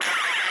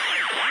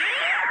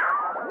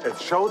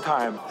It's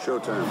showtime.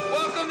 Showtime.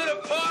 Welcome to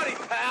the party,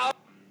 pal.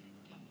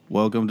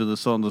 Welcome to the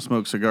Sultans of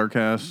Smoke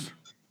Cigarcast.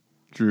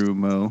 Drew,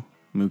 Mo,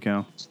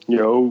 Moocow.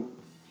 Yo.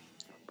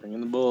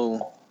 Bringing the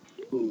bull.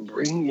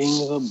 Bringing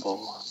the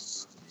bull.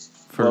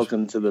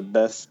 Welcome to the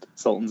best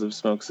Sultans of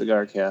Smoke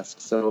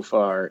Cigarcast so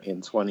far in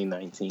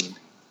 2019.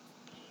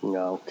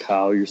 No,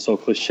 Kyle, you're so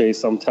cliche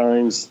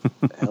sometimes.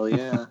 Hell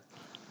yeah.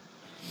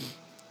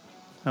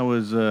 How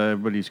was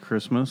everybody's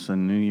Christmas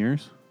and New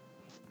Year's?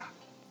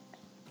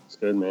 It's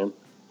good, man.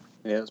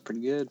 Yeah, it was pretty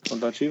good. What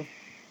about you?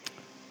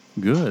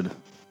 Good.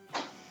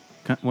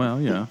 Well,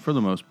 yeah, for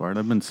the most part.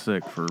 I've been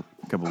sick for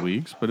a couple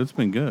weeks, but it's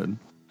been good.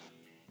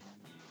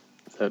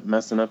 Is that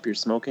messing up your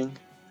smoking?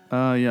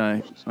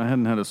 Yeah, I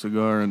hadn't had a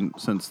cigar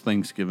since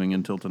Thanksgiving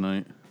until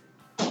tonight.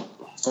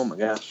 Oh my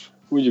gosh.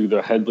 Would you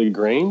the Headley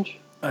Grange?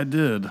 I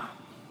did.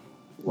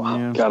 Wow.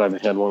 Yeah. God, I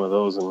haven't had one of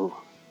those in 4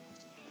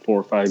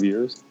 or 5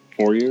 years.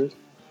 4 years?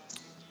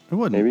 It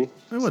wasn't. Maybe.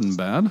 It wasn't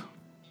bad.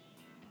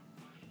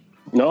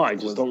 No, I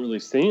just don't really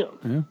see them.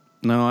 Yeah.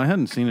 No, I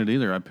hadn't seen it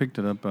either. I picked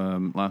it up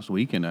last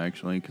weekend,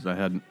 actually, because I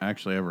hadn't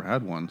actually ever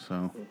had one.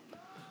 So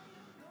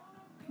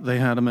they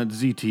had them at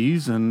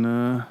ZT's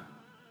and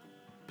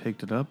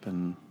picked it up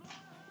and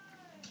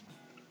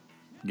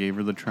gave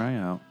her the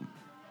tryout.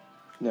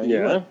 No,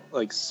 you went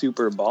like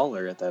super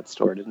baller at that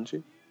store, didn't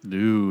you?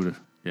 Dude,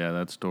 yeah,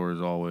 that store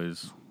is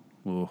always.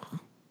 Ugh.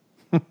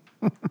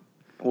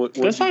 What'd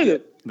you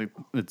get?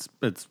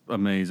 It's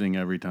amazing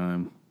every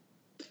time.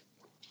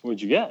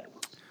 What'd you get?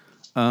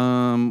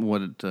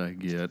 What did I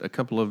get? A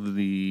couple of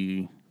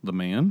the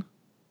Man,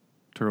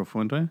 Toro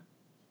Fuente.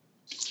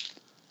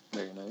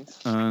 Very nice.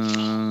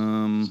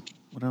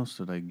 What else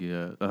did I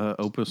get?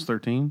 Opus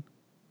 13.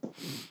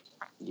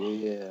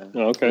 Yeah.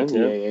 Oh, okay.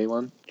 The TAA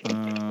one.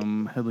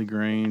 Headley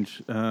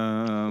Grange.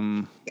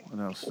 What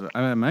else?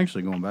 I'm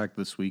actually going back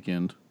this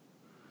weekend.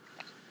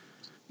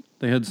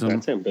 They had some.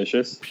 That's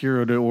ambitious.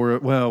 Puro de Oro.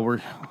 Well,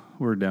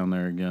 we're down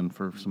there again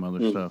for some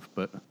other stuff,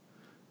 but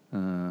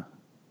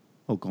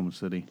Oklahoma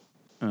City.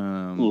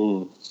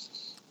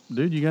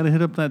 Dude, you got to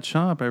hit up that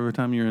shop every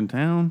time you're in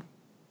town.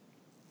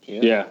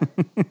 Yeah.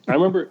 I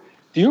remember.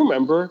 Do you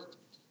remember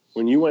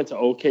when you went to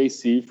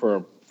OKC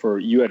for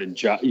you had a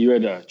job? You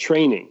had a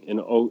training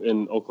in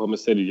Oklahoma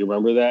City. Do you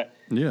remember that?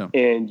 Yeah.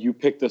 And you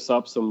picked us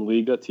up some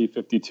Liga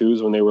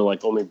T52s when they were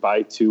like only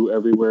buy 2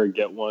 everywhere,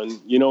 get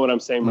 1. You know what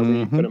I'm saying? Remember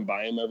you couldn't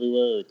buy them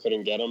everywhere or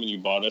couldn't get them, and you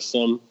bought us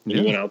some when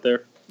you went out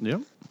there?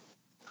 Yep.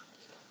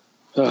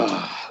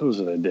 Those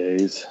are the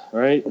days,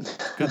 right?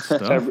 Good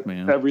stuff,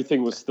 man.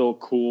 Everything was still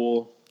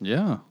cool.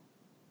 Yeah.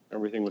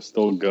 Everything was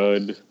still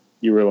good.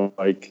 You were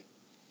like,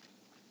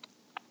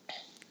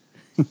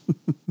 I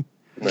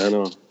don't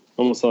know,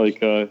 almost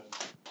like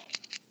it's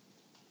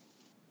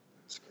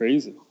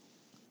crazy.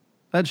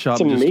 That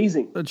shop It's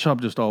amazing. That shop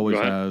just always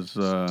has.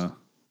 Dude,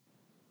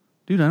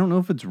 I don't know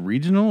if it's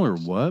regional or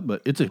what,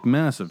 but it's a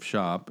massive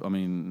shop. I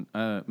mean,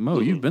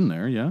 Mo, you've been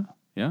there, yeah?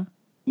 Yeah?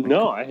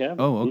 No, I haven't.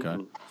 Oh, okay.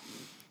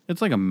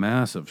 It's like a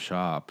massive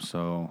shop,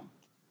 so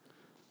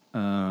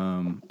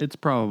it's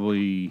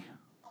probably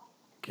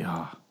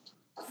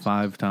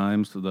 5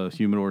 times the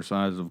humidor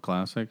size of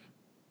Classic.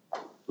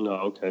 No,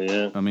 okay,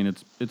 yeah. I mean,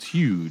 it's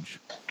huge,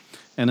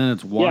 and then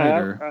it's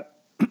wider,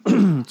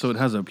 so it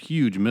has a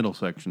huge middle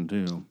section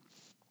too.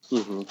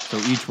 Mm-hmm. So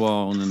each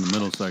wall and then the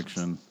middle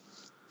section,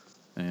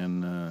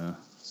 and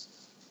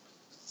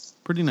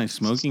pretty nice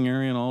smoking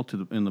area and all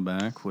in the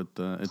back. With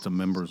it's a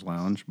members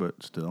lounge,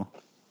 but still,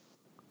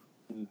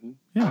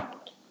 yeah.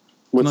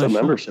 What's nice the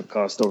membership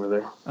cost over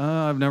there?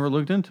 I've never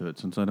looked into it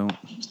since I don't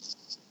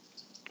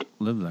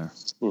live there.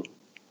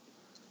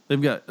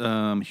 They've got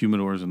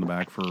humidors in the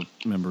back for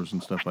members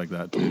and stuff like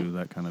that too,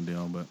 that kind of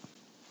deal. But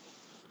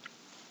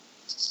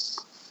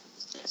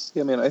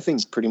Yeah, man, I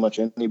think pretty much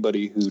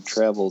anybody who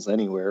travels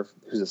anywhere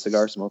who's a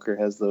cigar smoker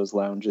has those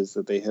lounges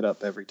that they hit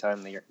up every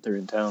time they're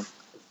in town.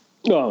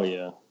 Oh,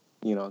 yeah.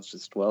 You know, it's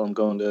just, well, I'm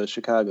going to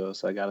Chicago,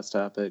 so I got to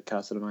stop at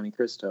Casa de Monte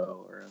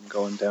Cristo, or I'm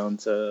going down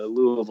to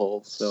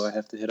Louisville, so I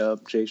have to hit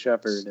up Jay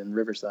Shepherd and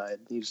Riverside.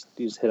 You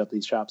just hit up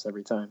these shops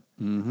every time.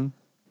 Mm-hmm.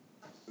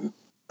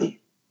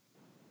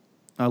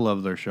 I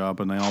love their shop,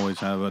 and they always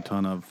have a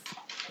ton of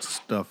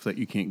stuff that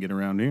you can't get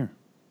around here.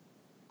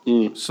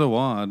 So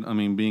odd. I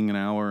mean, being an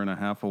hour and a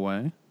half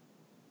away,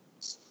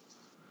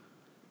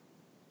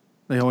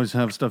 they always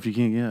have stuff you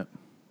can't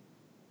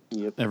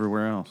get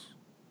everywhere else.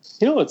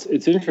 You know, it's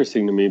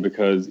interesting to me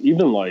because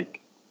even like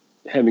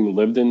having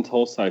lived in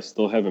Tulsa, I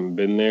still haven't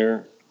been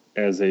there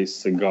as a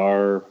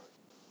cigar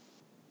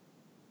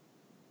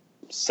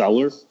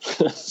seller.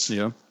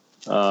 Yeah.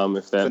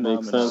 If that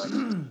makes sense.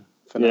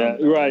 Yeah,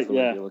 right. What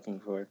Yeah. you're looking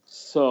for.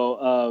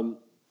 So,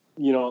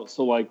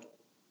 so like,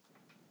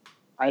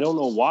 I don't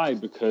know why,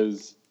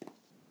 because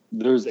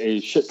there's a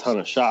shit ton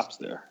of shops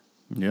there.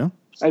 Yeah.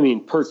 I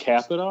mean, per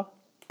capita.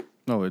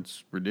 Oh,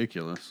 it's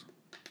ridiculous.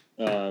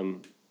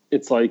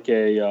 It's like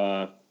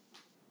a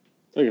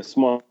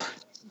small.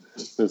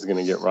 This is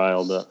gonna get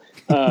riled up.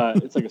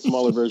 It's like a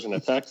smaller version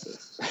of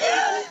Texas.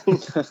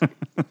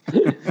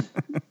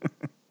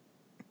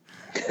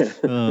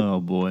 Oh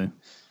boy.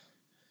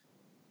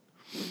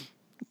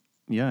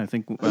 Yeah, I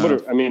think.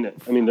 But I mean,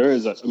 there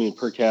is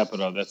per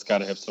capita, that's got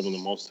to have some of the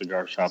most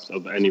cigar shops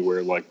of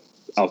anywhere, like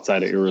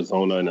outside of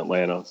Arizona and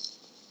Atlanta,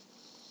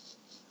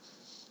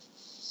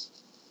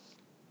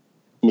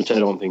 which I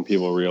don't think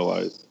people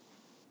realize.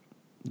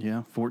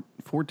 Yeah,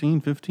 14,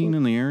 15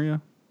 in the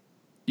area.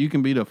 You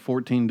can beat up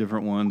 14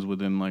 different ones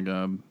within like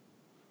a,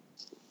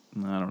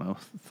 I don't know,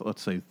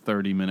 let's say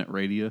 30-minute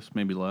radius,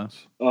 maybe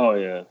less. Oh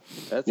yeah,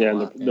 That's yeah. a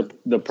lot, And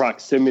the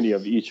proximity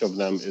of each of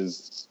them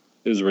is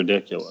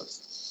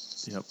ridiculous.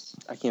 Yep.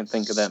 I can't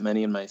think of that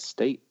many in my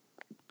state.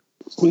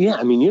 Well, yeah.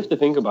 I mean, you have to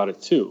think about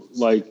it too.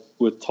 Like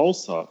with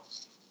Tulsa,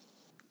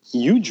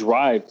 you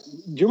drive.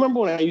 Do you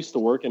remember when I used to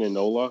work in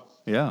Enola?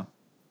 Yeah.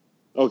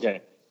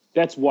 Okay,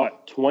 that's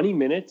what 20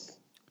 minutes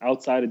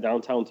outside of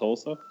downtown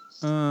Tulsa.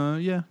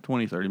 Yeah,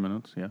 20, 30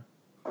 minutes. Yeah.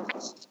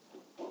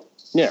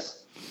 Yeah.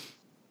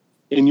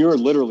 And you're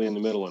literally in the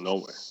middle of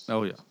nowhere.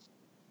 Oh yeah.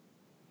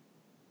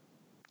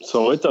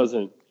 So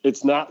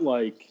it's not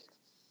like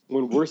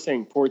when we're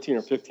saying 14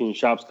 or 15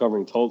 shops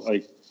covering Tulsa,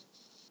 like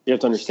you have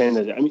to understand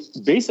that. I mean,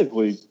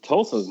 basically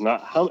Tulsa is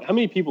not, how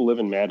many people live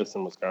in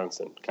Madison,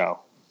 Wisconsin,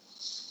 Cal?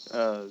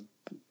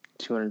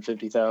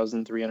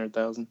 250,000,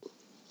 300,000.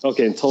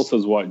 Okay. And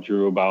Tulsa's what,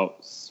 Drew,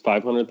 about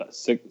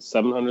 700,000,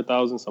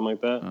 something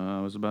like that?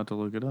 I was about to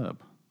look it up.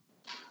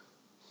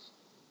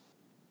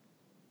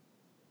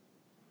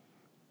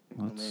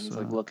 Oh man, he's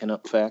like looking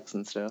up facts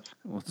and stuff.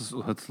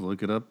 Let's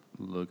look it up.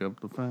 Look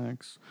up the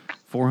facts.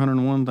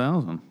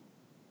 401,000.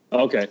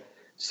 Okay.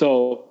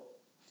 So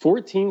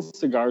 14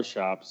 cigar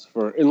shops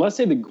and let's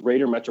say the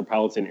greater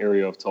metropolitan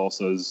area of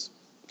Tulsa is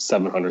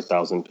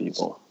 700,000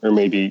 people, or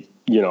maybe,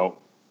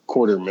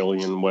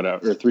 250,000,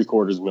 whatever, or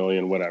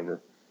 750,000,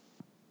 whatever.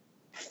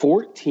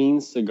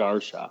 14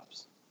 cigar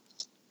shops.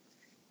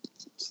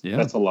 Yeah.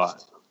 That's a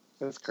lot.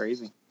 That's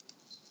crazy.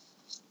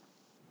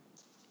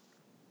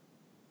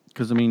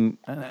 Because, I mean,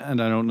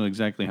 and I don't know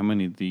exactly how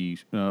many the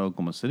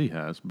Oklahoma City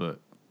has, but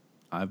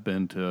I've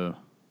been to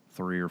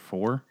 3 or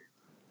 4.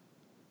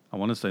 I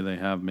want to say they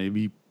have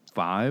maybe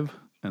 5,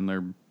 and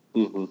they're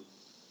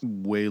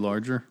way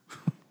larger.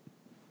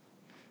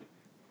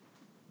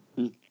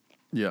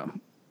 Yeah.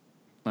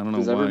 I don't know why.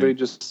 Does everybody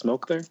just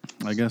smoke there?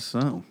 I guess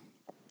so.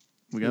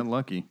 We got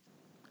lucky.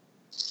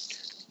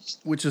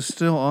 Which is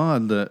still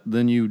odd that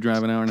then you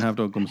drive an hour and a half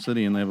to Oklahoma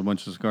City and they have a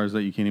bunch of cigars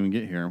that you can't even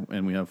get here,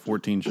 and we have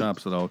 14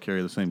 shops that all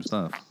carry the same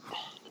stuff.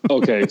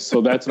 Okay,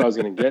 so that's what I was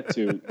going to get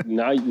to.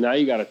 Now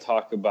you got to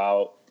talk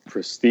about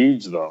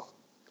prestige, though.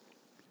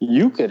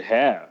 You could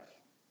have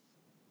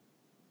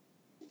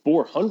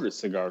 400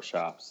 cigar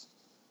shops,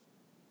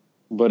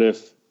 but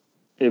if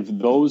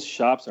those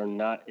shops are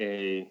not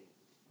I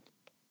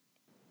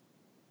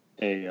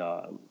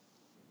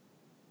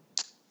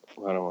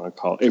don't want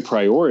to call it a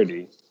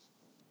priority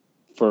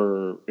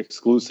for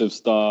exclusive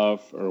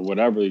stuff or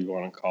whatever you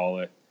want to call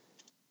it,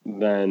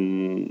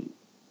 then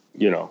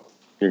you're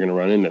going to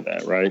run into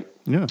that, right?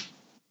 Yeah.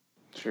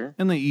 Sure.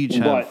 And they each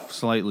have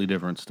slightly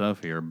different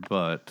stuff here,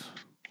 but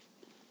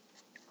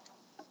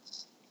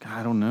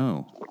I don't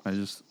know.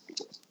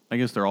 I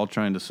guess they're all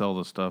trying to sell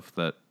the stuff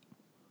that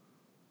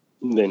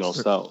they know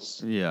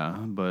sells. Yeah,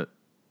 but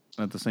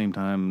at the same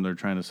time, they're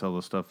trying to sell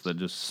the stuff that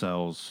just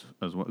sells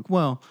as well.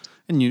 Well,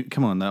 and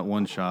come on, that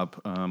one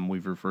shop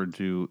we've referred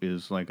to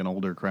is like an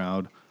older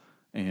crowd,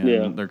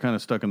 and they're kind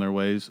of stuck in their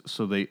ways,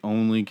 so they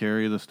only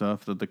carry the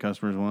stuff that the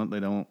customers want. They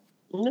don't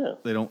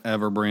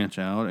ever branch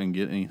out and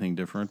get anything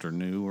different or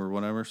new or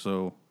whatever.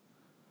 So,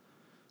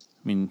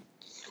 I mean,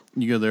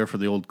 you go there for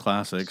the old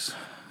classics.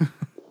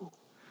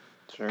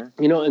 Sure.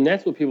 And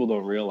that's what people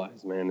don't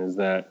realize, man, is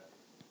that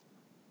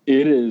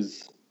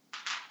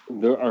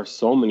there are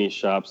so many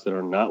shops that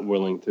are not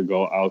willing to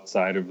go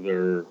outside of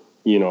their,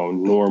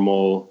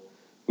 normal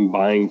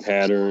buying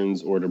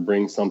patterns or to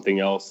bring something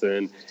else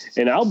in.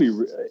 And I'll be,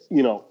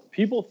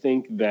 people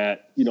think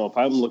that, if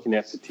I'm looking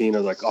at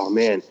patina, like, oh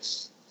man,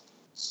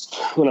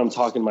 when I'm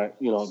talking about,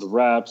 the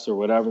reps or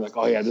whatever, like,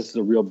 oh yeah, this is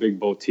a real big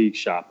boutique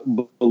shop.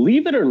 But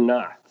believe it or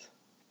not,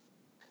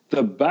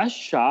 the best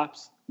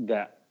shops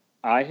that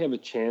I have a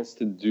chance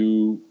to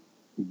do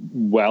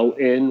well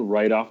in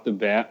right off the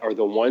bat are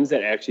the ones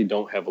that actually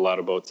don't have a lot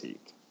of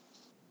boutique.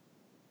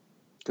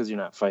 Because you're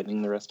not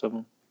fighting the rest of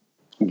them?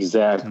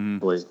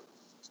 Exactly.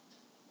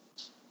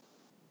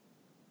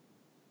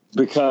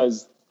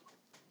 Because,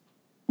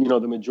 the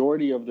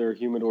majority of their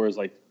humidor is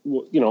like,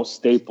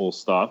 staple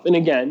stuff. And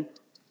again,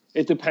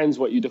 it depends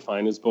what you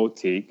define as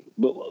boutique.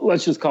 But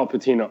let's just call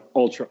patina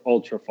ultra,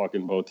 ultra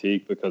fucking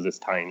boutique because it's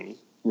tiny,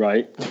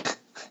 right?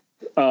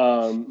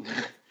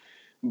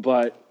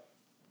 But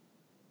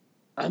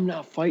I'm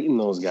not fighting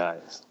those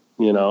guys,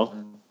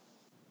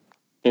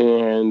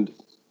 And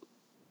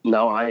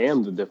now I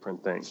am the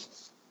different thing,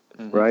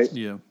 right?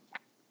 Yeah.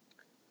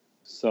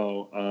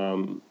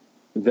 So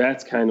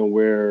that's kind of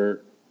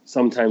where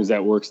sometimes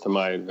that works to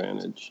my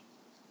advantage.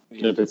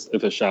 Yeah.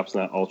 If a shop's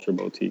not ultra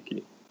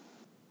boutique-y.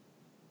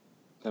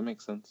 That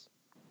makes sense.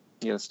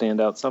 You got to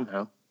stand out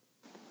somehow.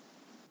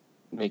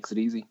 Makes it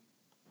easy.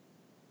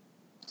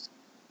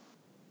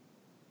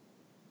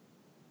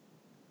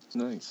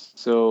 Nice.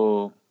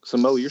 So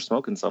Mo, you're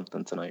smoking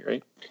something tonight,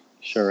 right?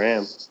 Sure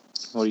am.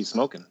 What are you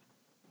smoking?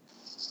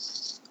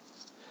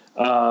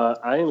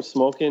 I am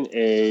smoking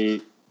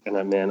Botch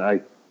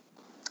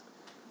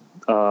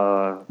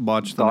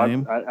the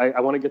name? I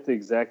want to get the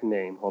exact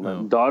name. Hold on.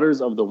 Oh.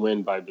 Daughters of the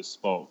Wind by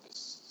Bespoke.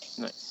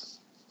 Nice.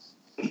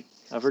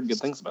 I've heard good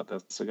things about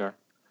that cigar.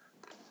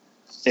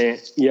 And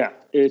yeah,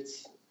 let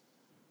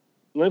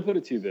me put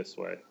it to you this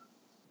way.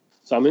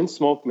 So I'm in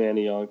Smoke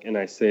Manayunk, and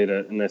I say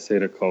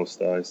to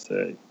Costa,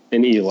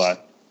 and Eli,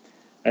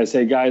 I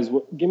say, guys,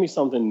 give me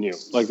something new,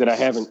 like that I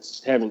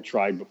haven't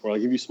tried before.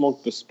 Like, have you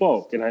smoked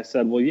Bespoke? And I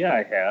said, well, yeah,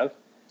 I have.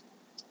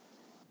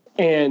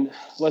 And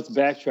let's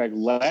backtrack.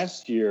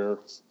 Last year,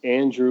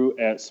 Andrew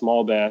at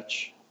Small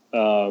Batch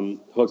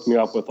hooked me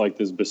up with like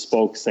this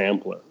Bespoke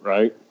sampler,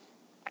 right?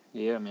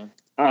 Yeah, man.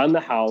 On the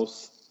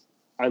house.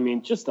 I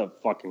mean, just a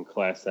fucking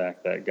class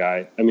act, that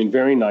guy. I mean,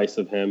 very nice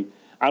of him.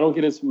 I don't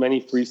get as many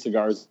free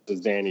cigars as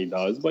Danny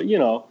does, but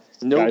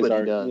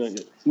Nobody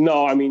does.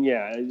 No, I mean,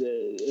 yeah,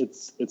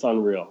 it's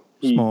unreal.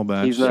 Small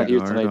batch. He's not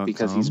here tonight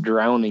because he's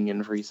drowning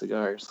in free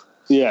cigars.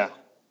 Yeah,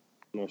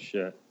 no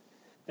shit.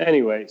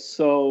 Anyway,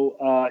 so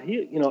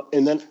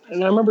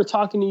and I remember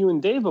talking to you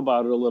and Dave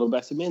about it a little bit.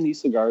 I said, man,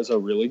 these cigars are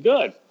really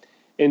good,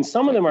 and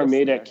some of them are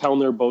made at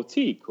Kellner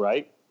Boutique,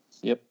 right?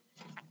 Yep.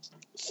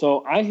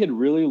 So I had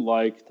really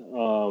liked,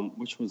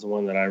 which was the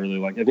one that I really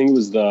liked? I think it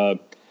was the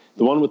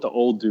one with the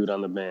old dude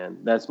on the band.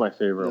 That's my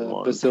favorite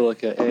one.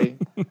 Basilica A.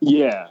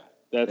 Yeah,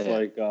 that's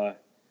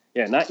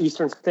not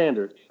Eastern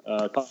Standard.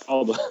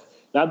 Called,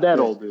 not that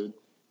old dude,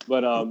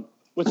 but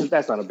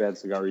that's not a bad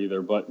cigar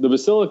either. But the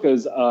Basilica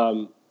is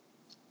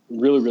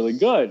really, really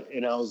good.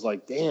 And I was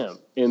like, damn.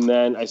 And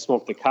then I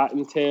smoked the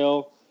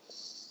Cottontail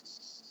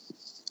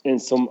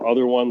and some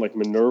other one like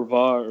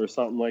Minerva or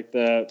something like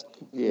that.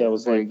 Yeah, that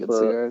was very like good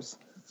cigars.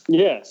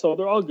 Yeah, so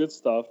they're all good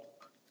stuff.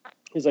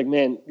 He's like,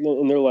 man,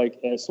 and they're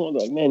like,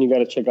 man, you got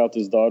to check out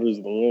this Daughters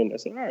of the Wind. I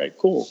said, all right,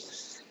 cool.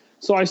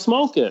 So I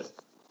smoke it,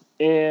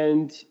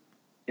 and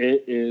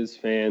it is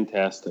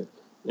fantastic.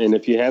 And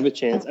if you have a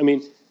chance, I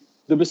mean,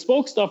 the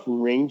Bespoke stuff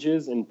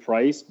ranges in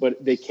price,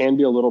 but they can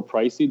be a little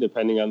pricey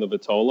depending on the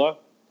Vitola,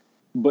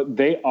 but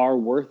they are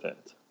worth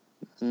it.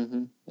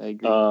 Mm-hmm. I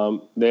agree.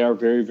 They are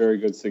very, very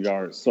good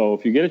cigars. So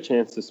if you get a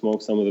chance to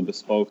smoke some of the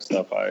Bespoke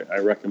stuff, I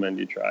recommend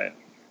you try it.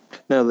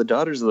 Now, the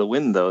Daughters of the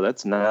Wind, though,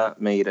 that's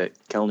not made at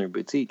Kellner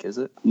Boutique, is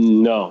it?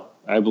 No,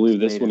 I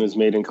believe this one is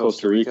made in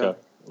Costa Rica.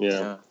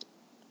 Yeah.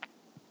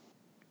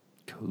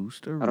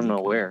 Costa Rica. I don't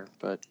know where,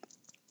 but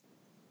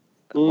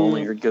I've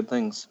only heard good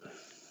things.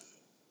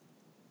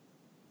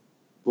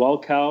 Well,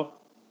 Cal,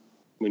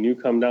 when you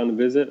come down to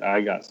visit,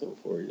 I got some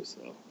for you.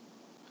 So,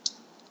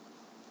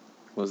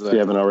 was that if you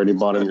haven't already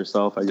bought them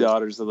yourself, I guess.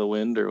 Daughters of the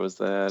Wind, or was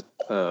that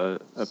a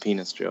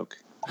penis joke?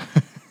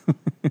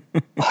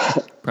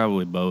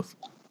 Probably both.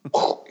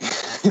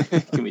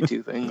 Give me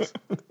two things.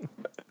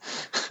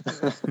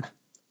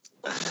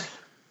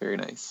 Very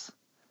nice.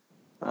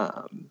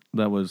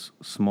 That was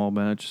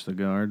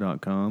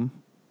smallbatchcigar.com.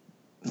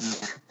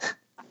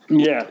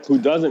 Yeah, who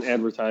doesn't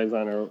advertise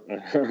on our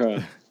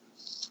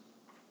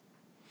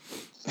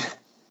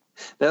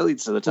That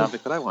leads to the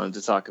topic that I wanted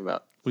to talk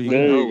about. Well,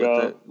 there you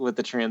go. With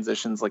the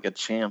transitions like a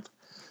champ.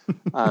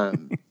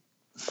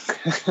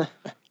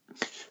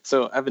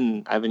 So I've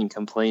been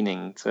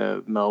complaining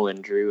to Mo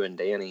and Drew and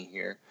Danny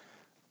here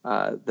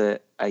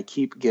that I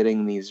keep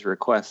getting these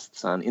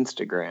requests on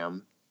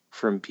Instagram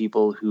from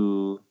people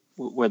who,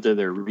 whether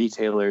they're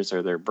retailers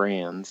or they're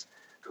brands,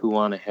 who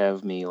want to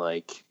have me,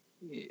 like,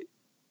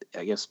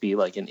 I guess, be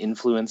like an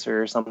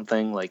influencer or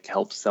something, like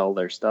help sell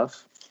their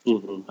stuff.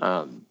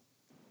 Mm-hmm.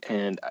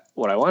 And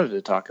what I wanted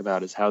to talk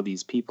about is how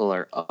these people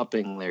are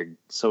upping their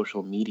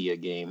social media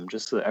game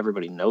just so that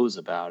everybody knows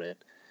about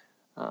it.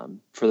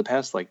 For the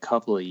past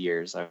couple of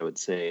years, I would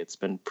say it's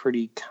been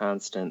pretty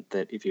constant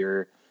that if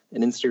you're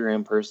an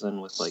Instagram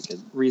person with a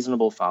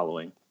reasonable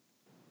following,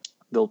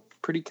 they'll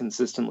pretty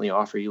consistently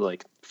offer you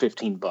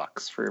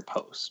 $15 for a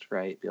post,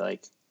 right? Be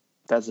like,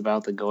 that's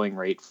about the going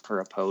rate for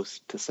a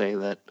post to say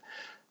that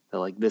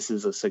this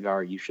is a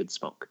cigar you should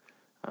smoke,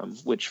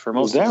 which for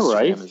most of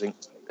Instagram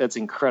that's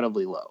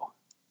incredibly low,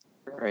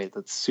 right?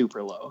 That's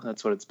super low.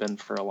 That's what it's been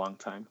for a long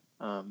time.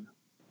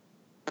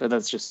 But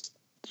that's just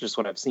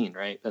what I've seen,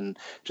 right? And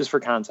just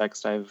for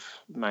context,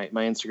 my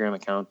Instagram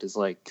account is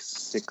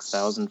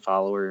 6,000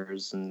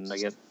 followers, and I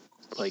get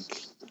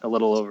a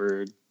little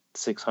over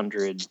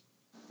 600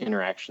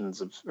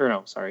 interactions a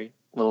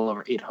little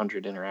over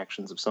 800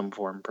 interactions of some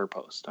form per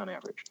post on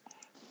average,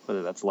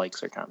 whether that's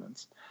likes or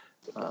comments,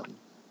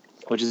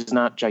 which is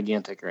not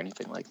gigantic or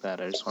anything like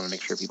that. I just want to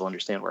make sure people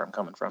understand where I'm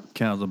coming from.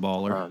 Cal's a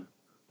baller.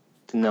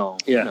 No,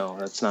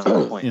 that's not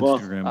the point.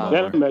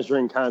 That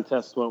measuring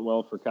contest went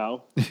well for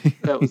Cal.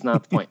 That was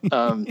not the point.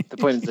 The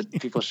point is that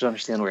people should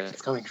understand where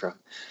it's coming from.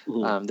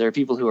 Mm-hmm. There are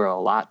people who are a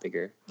lot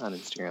bigger on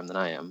Instagram than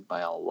I am,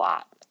 by a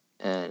lot.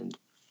 And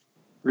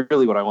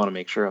really what I want to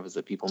make sure of is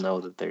that people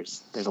know that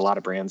there's a lot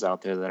of brands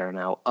out there that are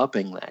now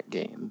upping that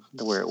game,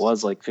 where it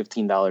was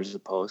 $15 a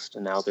post,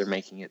 and now they're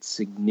making it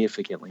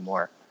significantly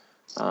more.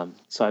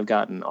 So I've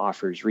gotten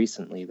offers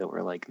recently that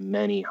were like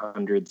many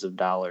hundreds of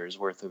dollars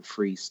worth of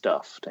free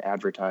stuff to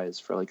advertise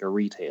for like a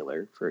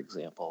retailer, for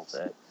example,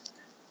 that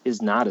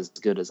is not as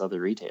good as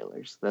other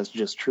retailers. That's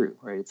just true,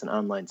 right? It's an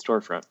online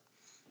storefront.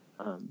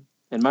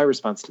 And my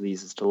response to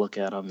these is to look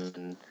at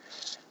them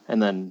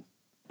and then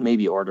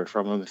maybe order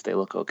from them if they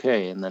look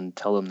okay, and then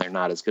tell them they're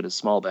not as good as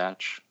small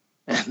batch,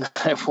 and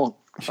I won't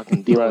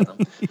fucking deal with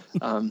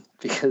them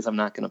because I'm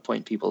not going to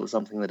point people to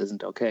something that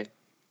isn't okay.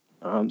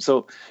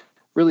 So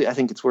really, I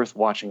think it's worth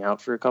watching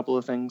out for a couple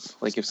of things.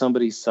 Like if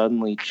somebody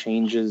suddenly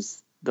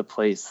changes the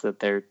place that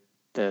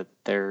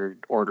they're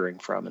ordering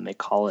from and they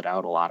call it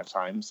out a lot of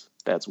times,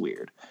 that's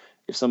weird.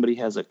 If somebody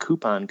has a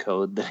coupon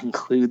code that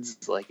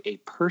includes like a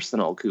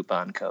personal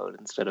coupon code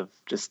instead of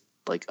just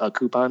like a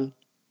coupon,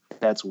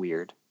 that's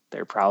weird.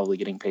 They're probably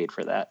getting paid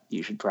for that.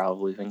 You should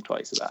probably think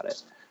twice about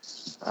it.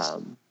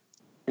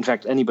 In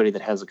fact, anybody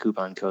that has a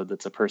coupon code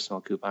that's a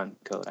personal coupon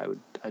code,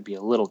 I'd be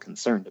a little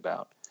concerned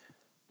about,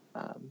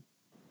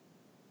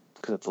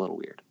 because it's a little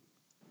weird.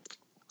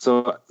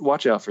 So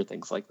watch out for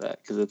things like that,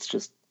 because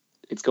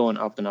it's going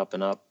up and up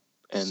and up,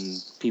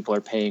 and people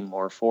are paying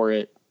more for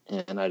it.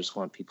 And I just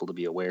want people to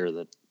be aware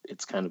that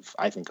it's kind of,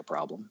 I think, a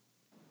problem.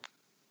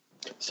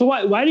 So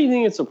why do you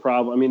think it's a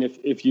problem? I mean,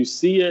 if you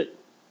see it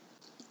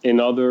in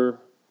other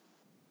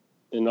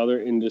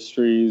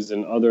industries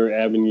and other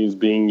avenues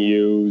being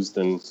used,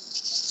 and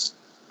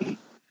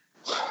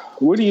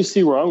what do you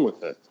see wrong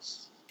with it?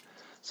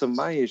 So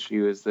my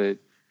issue is that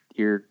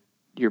you're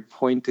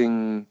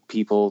pointing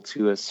people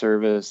to a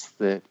service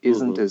that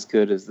isn't as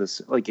good as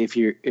this. Like if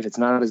it's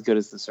not as good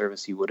as the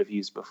service you would have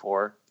used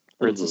before,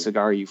 or it's a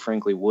cigar you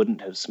frankly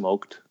wouldn't have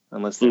smoked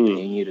unless they're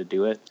paying you to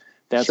do it,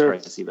 that's where I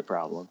see the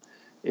problem.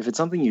 If it's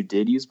something you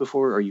did use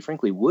before, or you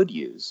frankly would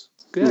use,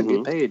 good,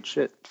 get paid,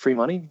 shit, free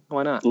money,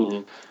 why not?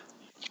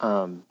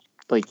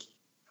 Like,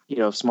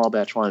 if Small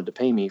Batch wanted to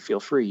pay me, feel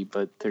free,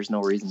 but there's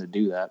no reason to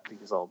do that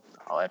because I'll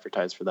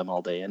advertise for them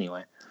all day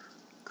anyway.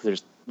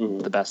 Because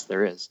there's the best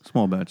there is.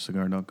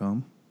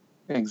 Smallbatchcigar.com.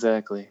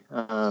 Exactly.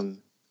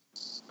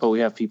 But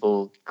we have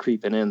people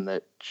creeping in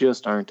that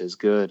just aren't as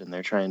good, and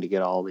they're trying to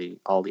get all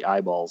the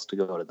eyeballs to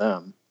go to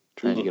them,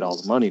 trying to get all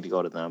the money to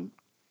go to them.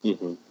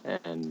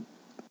 And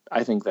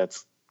I think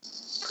that's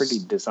pretty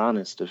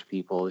dishonest of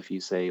people if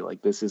you say,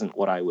 like, this isn't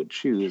what I would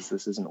choose,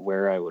 this isn't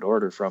where I would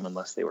order from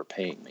unless they were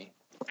paying me.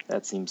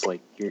 That seems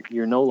like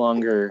you're no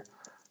longer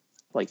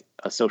like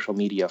a social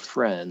media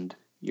friend,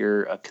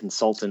 you're a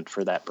consultant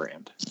for that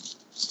brand.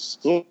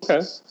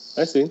 Okay,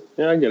 I see.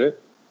 Yeah, I get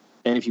it.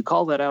 And if you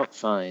call that out,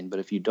 fine, but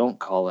if you don't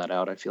call that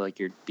out, I feel like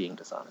you're being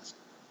dishonest.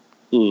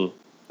 Isn't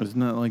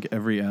that like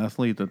every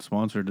athlete that's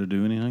sponsored to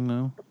do anything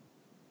now?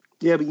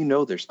 Yeah, but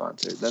they're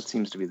sponsored. That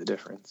seems to be the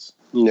difference.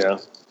 Yeah,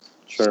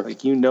 sure.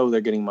 Like,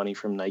 they're getting money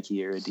from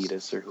Nike or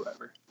Adidas or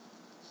whoever.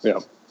 Yeah.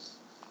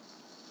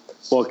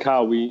 Well,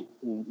 Kyle,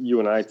 you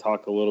and I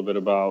talked a little bit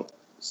about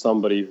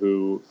somebody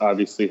who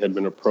obviously had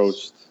been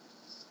approached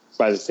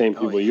by the same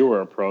people you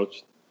were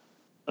approached.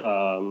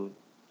 And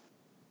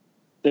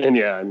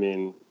yeah, I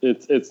mean,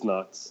 it's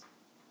nuts.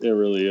 It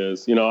really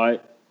is.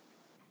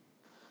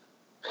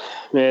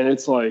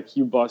 It's like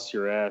you bust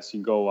your ass,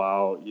 you go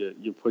out,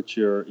 you put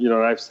your, and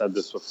I've said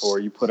this before,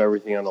 you put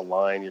everything on the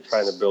line, you're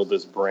trying to build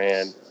this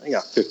brand. I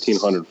got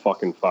 1,500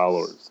 fucking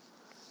followers.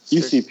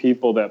 You see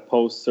people that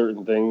post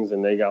certain things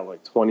and they got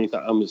like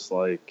 20,000. I'm just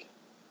like,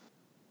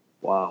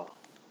 wow.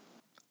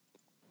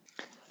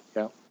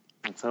 Yeah.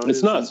 That's how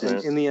it's nuts,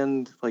 man. In the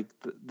end, like,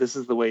 this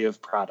is the way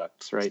of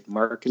products, right?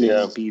 Marketing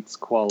beats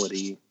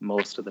quality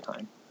most of the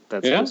time.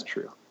 That's just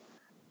true.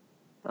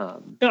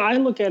 I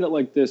look at it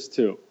like this,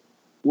 too.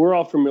 We're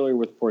all familiar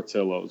with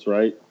Portillo's,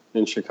 right?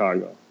 In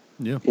Chicago.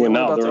 Yeah. Well,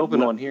 now they're about to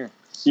open one here.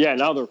 Yeah,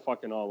 now they're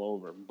fucking all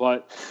over.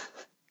 But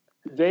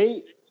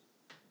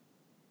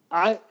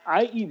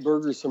I eat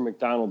burgers from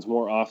McDonald's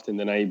more often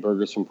than I eat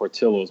burgers from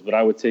Portillo's, but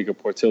I would take a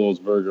Portillo's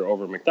burger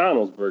over a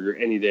McDonald's burger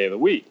any day of the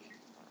week.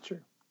 Sure.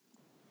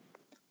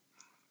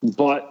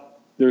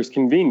 But there's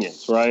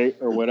convenience, right?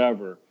 Or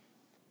whatever.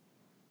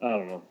 I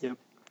don't know. Yep.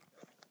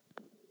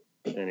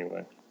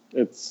 Anyway,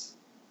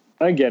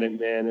 I get it,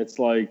 man. It's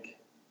like,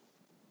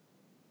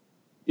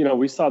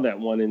 we saw that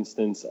one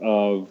instance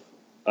of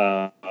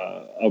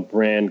a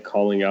brand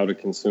calling out a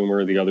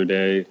consumer the other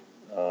day.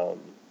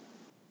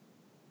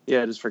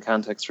 Yeah, just for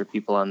context for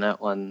people on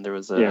that one, there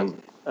was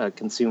a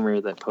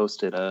consumer that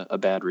posted a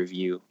bad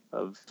review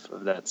of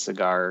that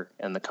cigar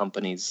and the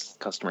company's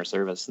customer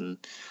service. And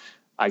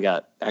I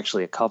got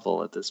actually a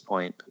couple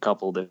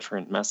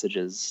different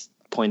messages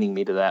pointing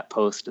me to that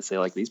post to say,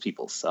 like, these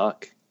people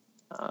suck.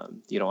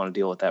 You don't want to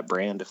deal with that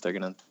brand if they're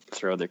going to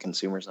throw their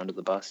consumers under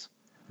the bus.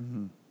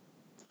 Mm-hmm.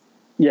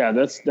 Yeah,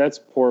 that's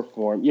poor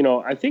form.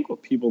 I think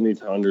what people need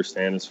to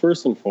understand is,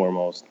 first and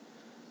foremost,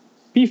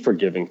 be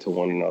forgiving to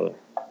one another.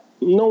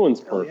 No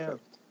one's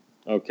perfect.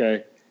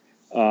 Okay?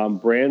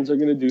 Brands are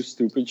going to do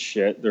stupid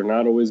shit. They're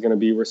not always going to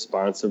be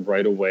responsive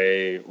right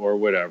away or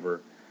whatever.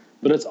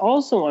 But it's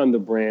also on the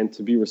brand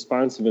to be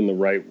responsive in the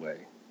right way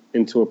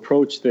and to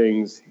approach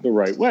things the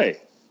right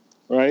way,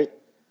 right?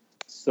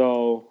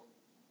 So,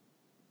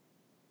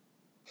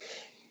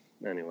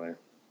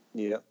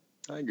 Yeah,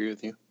 I agree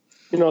with you.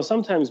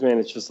 Sometimes, man,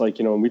 it's just like,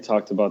 and we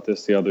talked about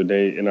this the other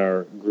day in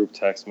our group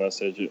text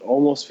message. It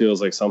almost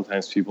feels like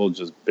sometimes people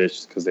just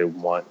bitch because they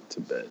want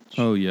to bitch.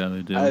 Oh, yeah,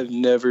 they do. I've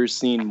never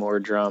seen more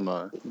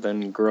drama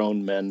than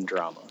grown men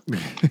drama.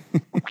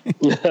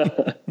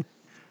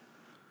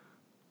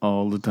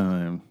 All the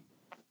time.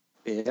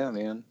 Yeah,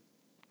 man.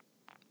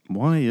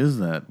 Why is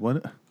that?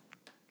 What?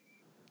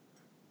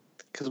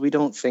 Because we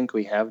don't think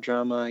we have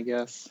drama, I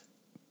guess.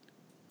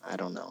 I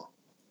don't know.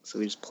 So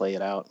we just play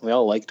it out. We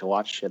all like to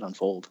watch shit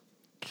unfold.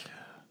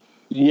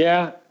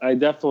 Yeah, I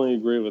definitely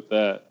agree with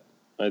that.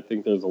 I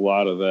think there's a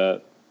lot of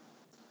that,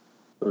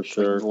 for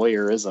sure. Like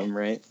voyeurism,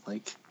 right?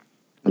 Like,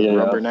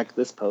 rubberneck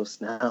this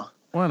post now.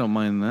 Well, I don't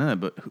mind that,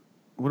 but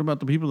what about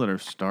the people that are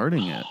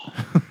starting it?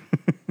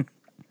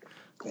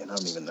 Man, I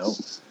don't even know.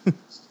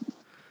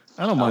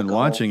 I don't mind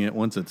watching it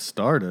once it's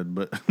started,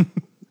 but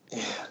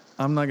yeah.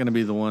 I'm not going to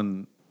be the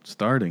one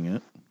starting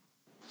it.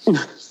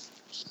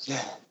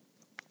 Yeah,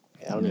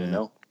 I don't even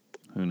know.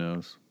 Who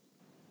knows?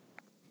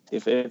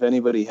 If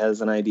anybody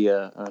has an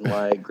idea on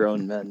why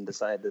grown men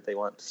decide that they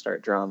want to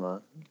start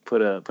drama,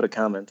 put a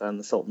comment on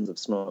the Sultans of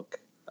Smoke.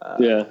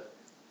 Post.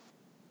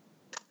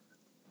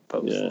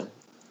 Yeah.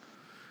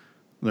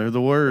 They're the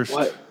worst.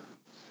 What?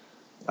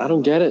 I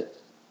don't get it.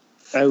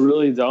 I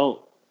really don't.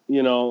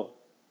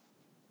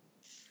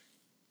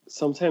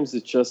 Sometimes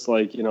it's just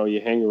like,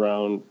 you hang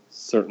around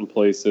certain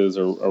places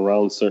or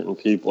around certain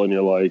people and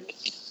you're like,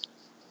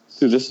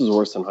 dude, this is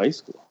worse than high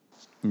school.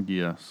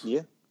 Yes.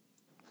 Yeah.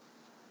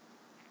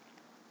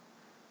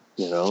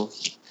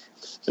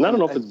 And I don't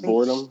know if it's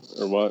boredom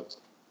or what.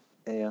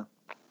 Yeah.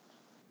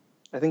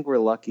 I think we're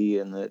lucky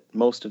in that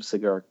most of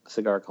cigar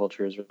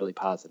culture is really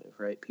positive,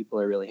 right?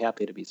 People are really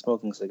happy to be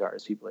smoking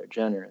cigars. People are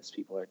generous.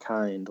 People are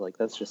kind. Like,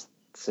 that's just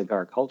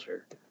cigar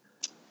culture.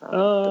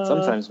 But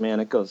sometimes, man,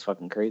 it goes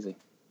fucking crazy.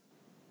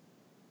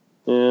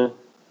 Yeah,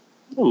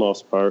 for the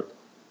most part.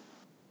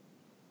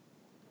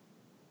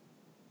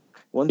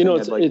 One thing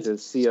I'd like to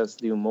see us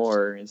do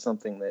more is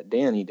something that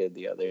Danny did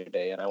the other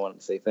day, and I wanted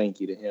to say thank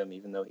you to him,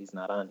 even though he's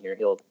not on here.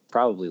 He'll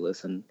probably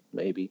listen,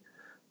 maybe.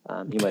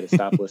 He might have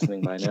stopped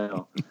listening by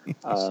now.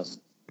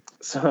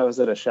 So I was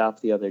at a shop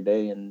the other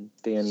day, and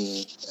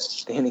Danny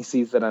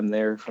sees that I'm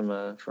there from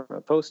a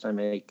post I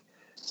make,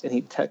 and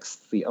he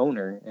texts the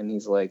owner, and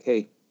he's like,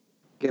 "Hey,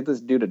 get this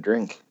dude a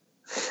drink."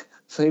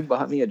 So he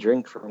bought me a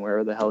drink from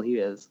wherever the hell he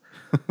is,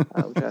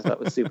 which I thought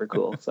was super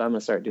cool. So I'm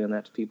gonna start doing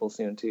that to people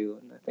soon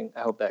too, and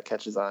I hope that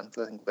catches on.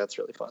 Because I think that's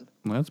really fun.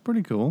 That's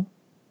pretty cool.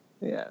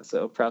 Yeah.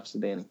 So props to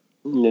Danny.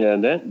 Yeah,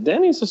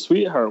 Danny's a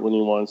sweetheart when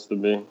he wants to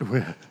be.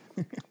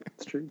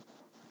 It's true.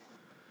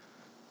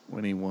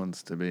 When he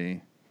wants to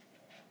be.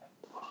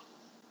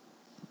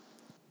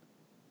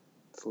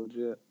 It's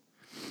legit.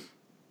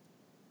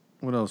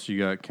 What else you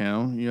got,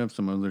 Cal? You have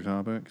some other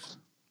topics?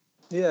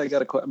 Yeah, I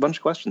got a bunch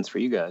of questions for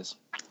you guys.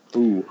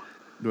 Ooh.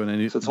 So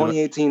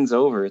 2018's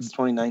over. It's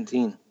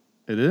 2019.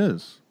 It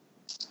is.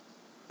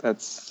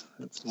 That's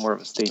more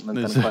of a statement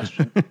than a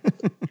question.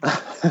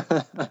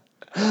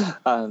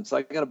 So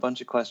I got a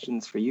bunch of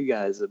questions for you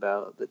guys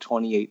about the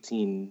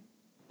 2018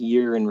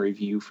 year in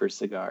review for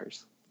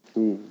cigars.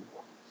 Ooh.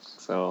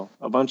 So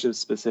a bunch of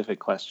specific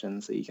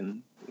questions that you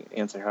can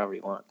answer however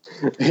you want.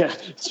 Yeah,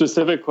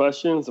 specific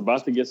questions,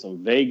 about to get some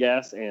vague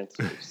ass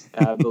answers.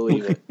 I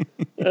believe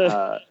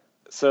it.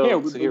 So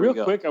here real we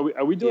go. Quick,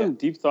 are we doing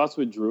Deep Thoughts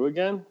with Drew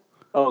again?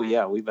 Oh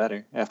yeah, we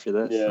better after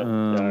this.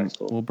 Yeah,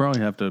 cool. We'll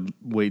probably have to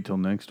wait till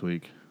next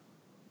week.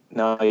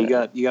 No, you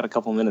got a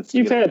couple minutes.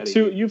 You've had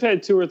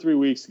 2 or 3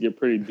 weeks to get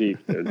pretty deep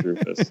there,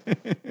 Drufus.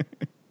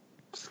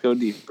 Just go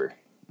deeper.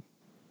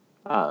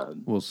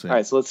 We'll see. All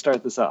right, so let's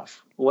start this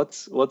off.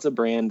 What's a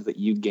brand that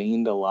you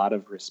gained a lot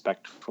of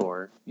respect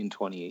for in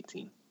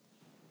 2018?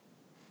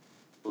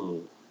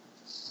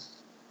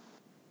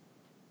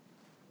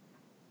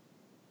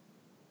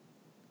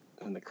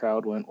 And the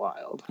crowd went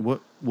wild.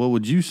 What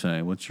would you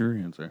say? What's your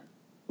answer?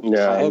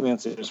 Yeah, I have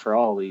answers for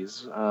all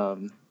these.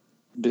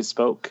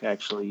 Bespoke,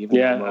 actually. Even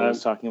though I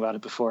was talking about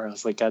it before, I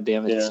was like, God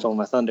damn it, you stole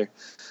my thunder.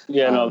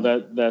 Yeah, no,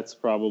 that's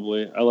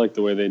probably. I like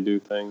the way they do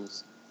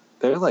things.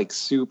 They're like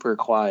super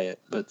quiet,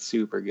 but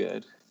super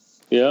good.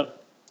 Yeah.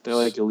 They're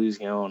like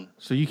Illusion.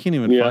 So you can't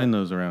even find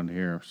those around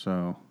here,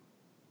 so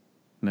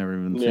never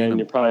even seen them. Yeah, and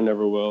you probably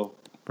never will.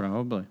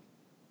 Probably.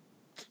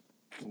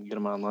 You can get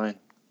them online.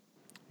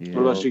 Yeah.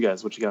 What about you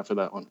guys? What you got for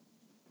that one?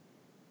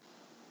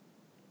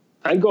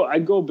 I'd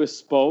go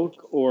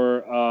Bespoke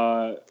or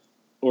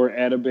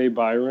Atabey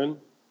Byron.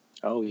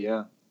 Oh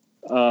yeah.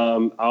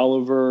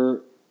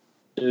 Oliver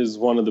is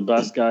one of the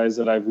best guys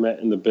that I've met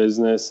in the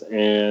business,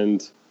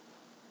 and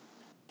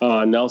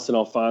Nelson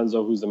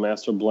Alfonso, who's the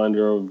master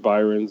blender of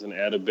Byron's and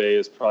Atabey,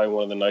 is probably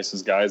one of the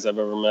nicest guys I've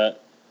ever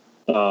met,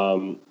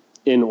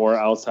 in or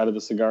outside of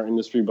the cigar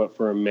industry. But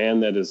for a man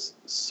that is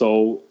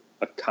so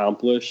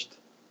accomplished,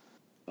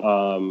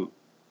 to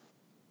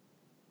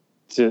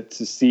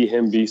see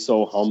him be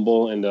so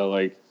humble and to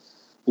like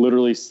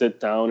literally sit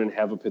down and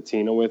have a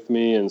patina with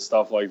me and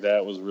stuff like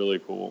that was really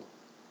cool.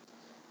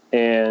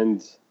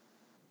 And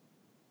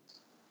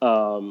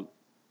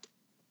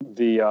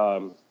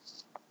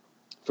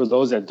for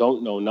those that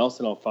don't know,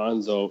 Nelson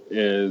Alfonso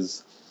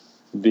is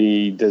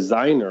the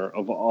designer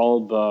of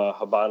all the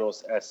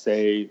Habanos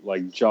SA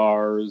like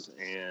jars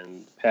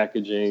and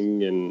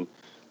packaging and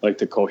like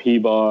the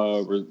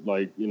Cohiba or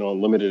like, you know,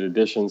 limited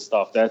edition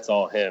stuff. That's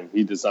all him.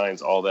 He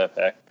designs all that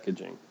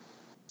packaging.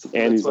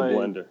 And he's a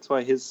blender. That's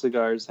why his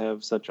cigars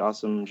have such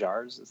awesome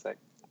jars. Is that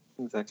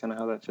kind of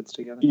how that fits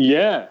together?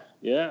 Yeah.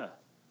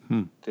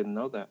 Didn't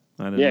know that.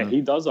 I didn't know.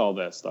 He does all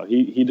that stuff.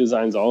 He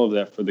designs all of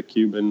that for the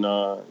Cuban,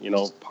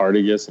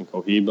 Partagas and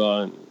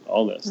Cohiba and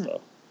all that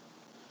stuff.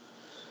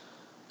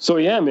 So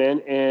yeah, man,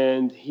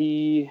 and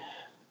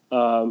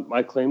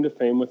my claim to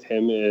fame with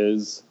him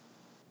is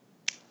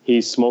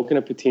he's smoking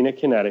a Patina,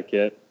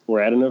 Connecticut.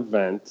 We're at an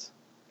event.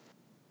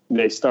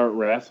 They start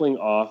raffling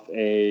off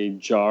a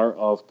jar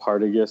of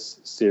Partagas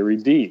Serie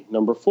D,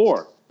 number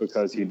 4,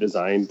 because he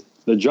designed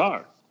the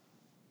jar.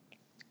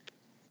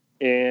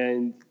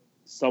 And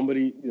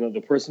somebody,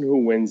 the person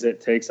who wins it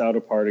takes out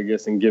a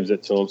Partagas and gives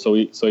it to him. So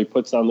he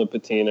puts on the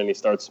Patina and he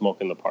starts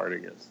smoking the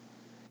Partagas.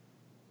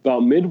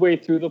 About midway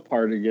through the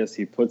Partagas,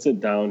 he puts it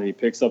down and he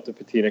picks up the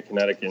Patina,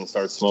 Connecticut and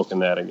starts smoking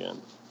that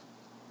again.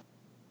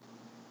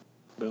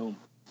 Boom.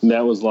 And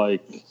that was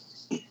like,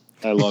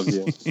 I love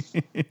you.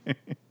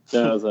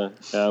 That was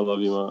I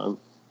love you, Mom.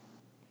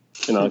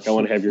 Like I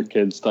want to have your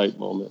kids type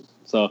moment.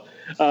 So,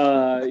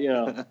 but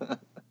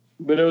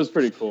it was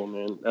pretty cool,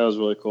 man. That was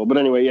really cool. But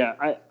anyway,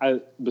 yeah, I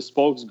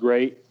Bespoke's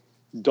great.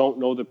 Don't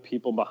know the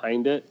people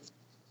behind it.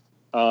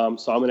 So I'm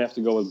going to have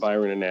to go with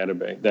Byron and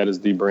Atabay. That is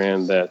the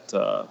brand that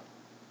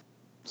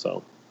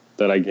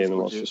I gained the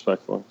most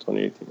respect for in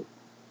 2018.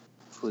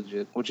 It's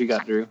legit. What you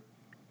got, Drew?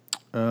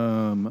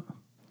 I'm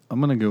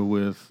going to go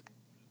with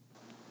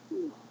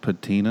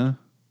Patina.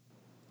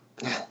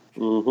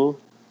 Mm-hmm.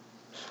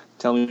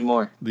 Tell me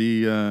more.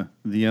 The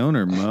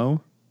owner, Mo.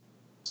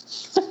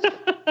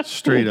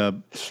 straight up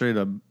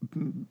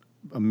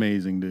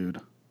amazing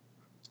dude.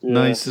 Yeah.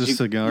 Nicest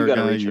cigar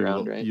guy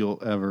you'll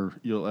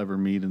ever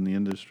meet in the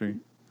industry.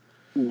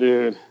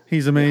 Dude.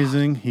 He's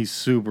amazing. He's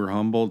super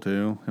humble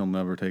too. He'll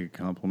never take a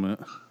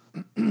compliment.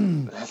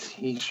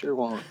 He sure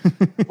won't.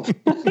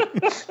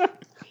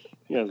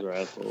 You guys are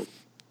assholes.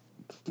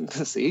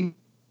 See?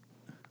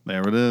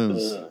 There it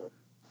is.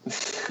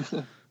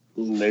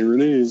 There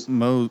it is.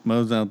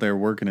 Mo's out there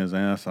working his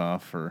ass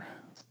off for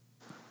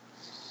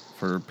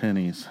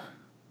pennies.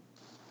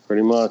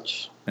 Pretty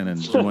much. And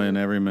enjoying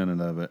every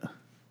minute of it.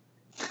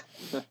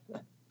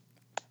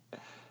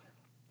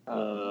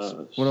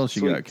 What else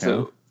you got,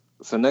 Cal?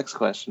 So next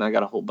question. I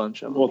got a whole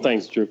bunch of them. Well,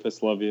 thanks,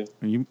 Drufus. Love you.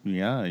 You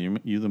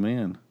the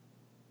man.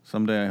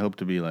 Someday I hope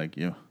to be like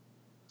you.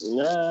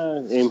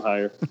 Nah, aim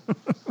higher.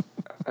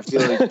 I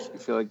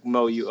feel like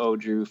Mo, you owe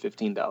Drew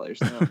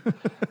 $15 now.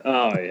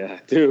 Oh yeah,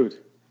 dude.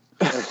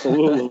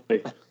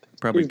 Absolutely.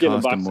 Probably He's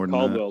cost him more than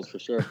Caldwell's for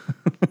sure.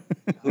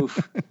 Oof.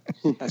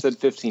 I said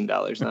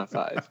 $15, not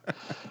 $5.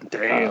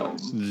 Damn.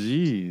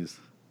 Jeez.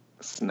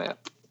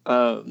 Snap.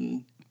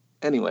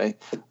 Anyway,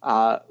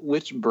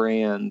 which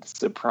brand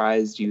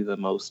surprised you the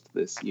most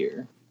this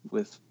year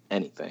with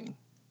anything?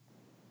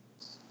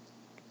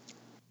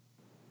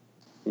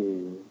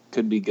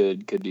 Could be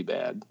good, could be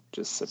bad.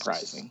 Just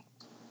surprising.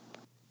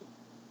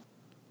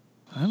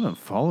 I haven't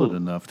followed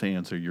enough to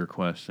answer your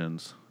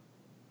questions.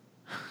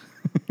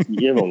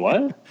 You haven't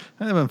what?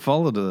 I haven't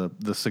followed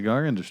the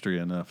cigar industry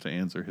enough to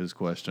answer his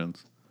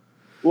questions.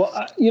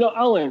 Well,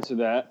 I'll answer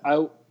that.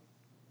 I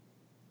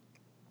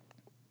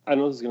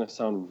know this is going to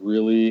sound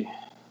really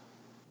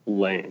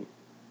lame,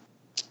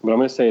 but I'm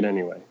going to say it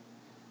anyway.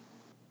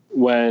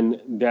 When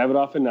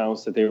Davidoff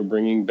announced that they were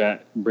bringing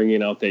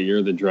out that Year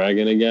of the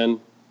Dragon again,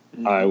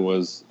 I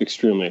was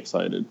extremely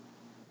excited.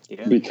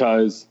 Yeah.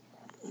 Because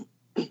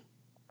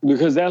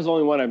that's the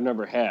only one I've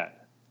never had,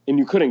 and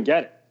you couldn't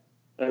get it.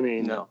 I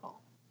mean, no,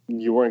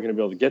 you weren't going to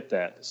be able to get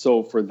that.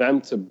 So for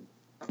them to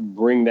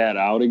bring that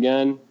out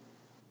again,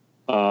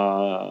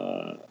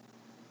 that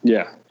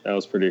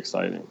was pretty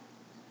exciting.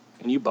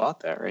 And you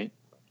bought that, right?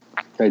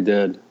 I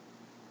did.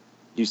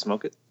 You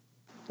smoke it?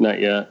 Not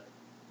yet.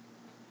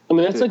 I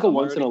mean, that's like a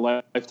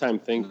once-in-a-lifetime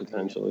thing,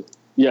 potentially.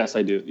 Yes,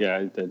 I do. Yeah,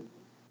 I did.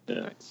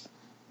 Yeah. Nice.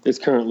 It's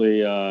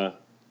currently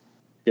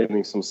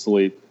getting some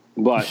sleep,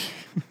 but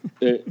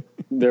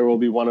there will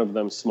be one of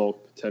them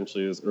smoked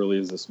potentially as early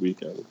as this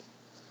weekend.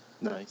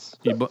 Nice.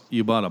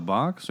 You bought a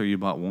box or you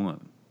bought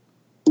one?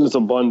 It's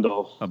a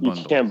bundle. You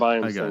bundle. can't buy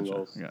them I gotcha.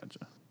 singles.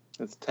 Gotcha.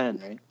 It's 10,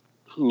 right?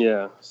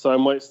 Yeah, so I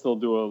might still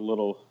do a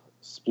little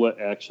split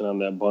action on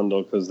that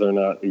bundle because they're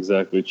not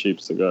exactly cheap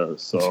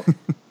cigars. So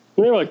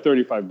they're like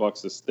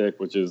 $35 a stick,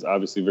 which is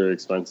obviously very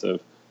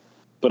expensive.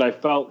 But I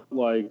felt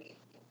like,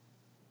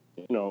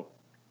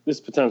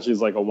 this potentially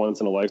is like a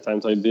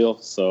once-in-a-lifetime type deal.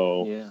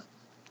 So yeah,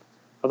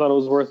 I thought it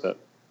was worth it.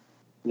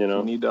 You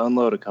need to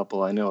unload a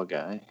couple. I know a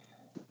guy.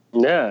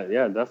 Yeah,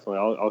 definitely.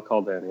 I'll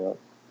call Danny up.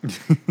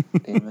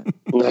 Damn it.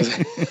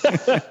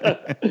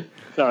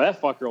 No,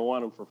 that fucker will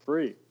want them for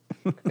free.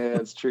 Yeah,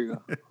 it's true.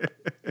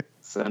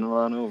 Send him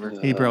on over.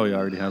 He probably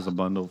already has a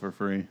bundle for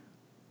free.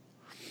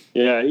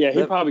 Yeah,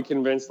 he probably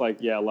convinced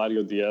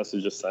Eladio Diaz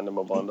to just send him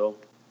a bundle.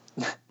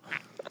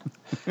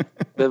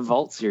 The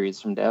Vault series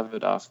from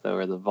Davidoff, though,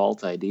 or the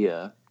Vault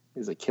idea,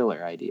 is a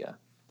killer idea.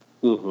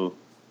 Mm-hmm.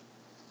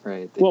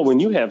 Right. Well, when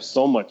you have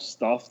so much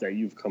stuff that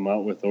you've come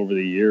out with over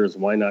the years,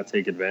 why not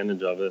take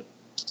advantage of it?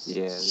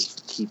 Yeah,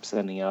 just keep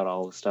sending out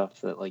all the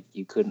stuff that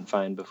you couldn't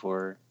find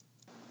before.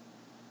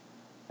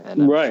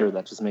 And I'm sure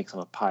that just makes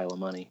them a pile of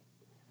money.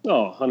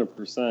 Oh,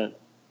 100%.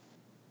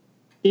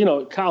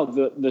 Kyle,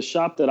 the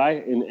shop that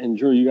and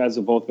Drew, you guys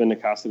have both been to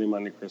Casa de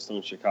Monte Cristo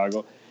in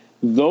Chicago.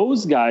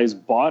 Those guys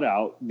bought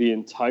out the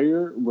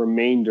entire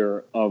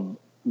remainder of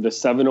the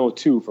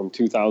 702 from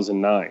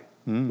 2009,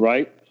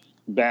 right?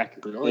 Back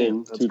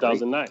in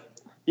 2009. Great.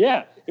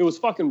 Yeah, it was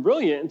fucking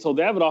brilliant until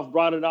Davidoff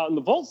brought it out in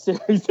the Volt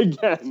series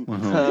again.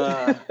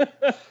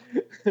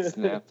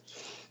 Snap.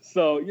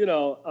 So,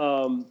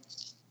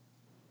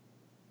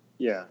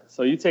 yeah,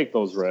 so you take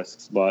those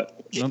risks,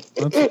 but...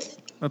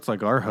 That's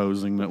like our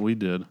hosing that we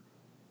did.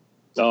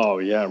 Oh,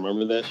 yeah,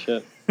 remember that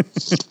shit?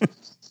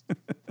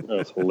 That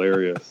was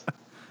hilarious.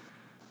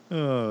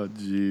 Oh,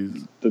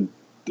 jeez. The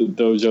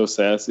Dojo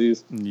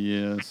Sassies?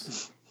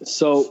 Yes.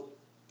 So,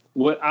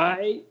 what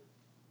I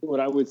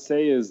would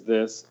say is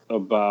this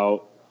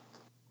about,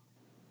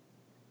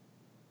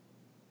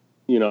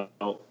 I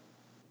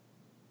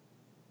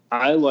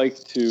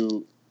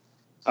will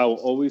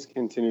always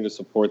continue to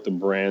support the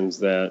brands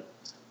that,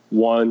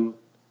 one,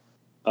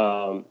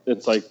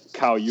 it's like,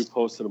 Kyle, you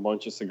posted a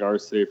bunch of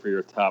cigars today for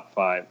your top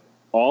 5.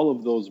 All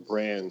of those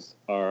brands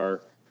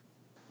are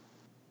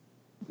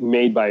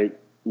made by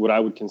what I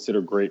would consider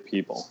great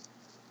people,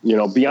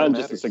 beyond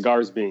just the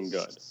cigars being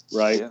good,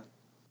 right?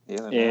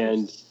 Yeah.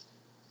 And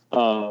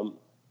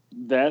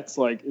that's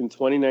in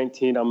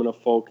 2019, I'm going to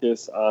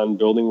focus on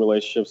building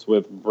relationships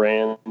with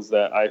brands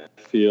that I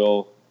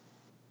feel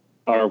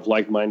are of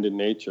like-minded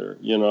nature,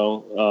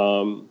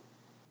 and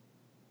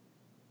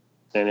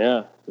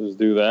yeah, just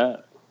do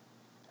that.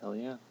 Hell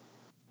yeah.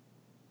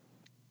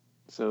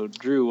 So,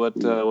 Drew,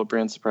 what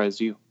brand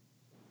surprised you?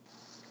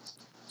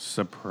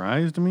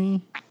 Surprised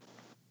me?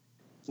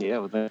 Yeah,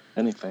 with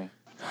anything.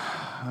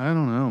 I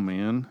don't know,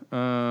 man.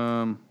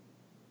 I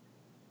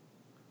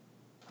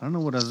don't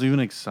know what I was even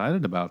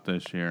excited about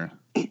this year.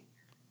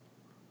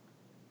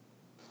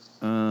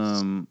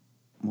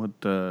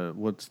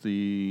 What's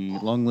the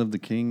Long Live the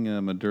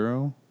King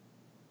Maduro?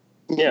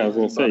 Yeah, I was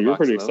gonna say you're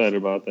pretty excited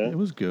about that. It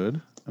was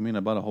good. I mean, I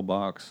bought a whole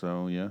box,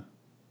 so yeah.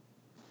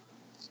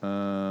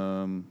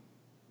 How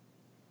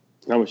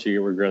much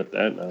you regret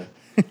that now?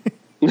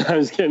 No,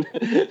 I'm just kidding.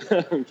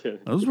 I'm kidding.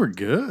 Those were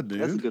good,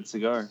 dude. That's a good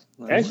cigar.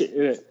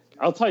 Actually,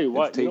 I'll tell you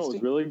what. You know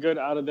what's really good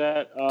out of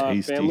that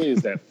family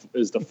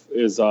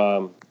is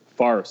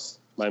Farce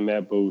by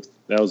Matt Booth.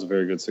 That was a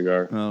very good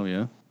cigar. Oh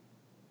yeah.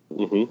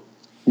 Mm-hmm.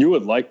 You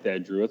would like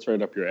that, Drew. It's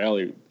right up your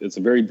alley. It's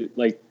a very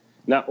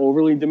not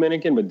overly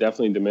Dominican, but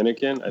definitely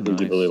Dominican. I think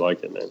you'd really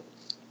like it, man.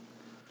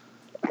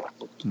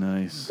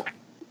 Nice.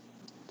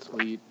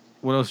 Sweet.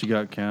 What else you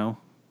got, Cal?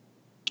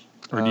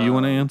 Or do you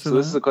want to answer that? So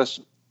this is a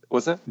question.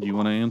 What's that? Do you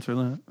want to answer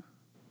that?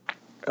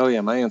 Oh,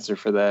 yeah. My answer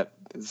for that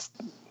is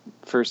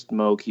first,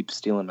 Mo keeps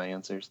stealing my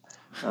answers.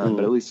 But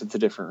at least it's a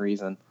different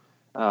reason.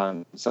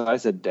 So I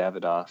said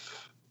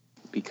Davidoff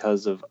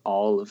because of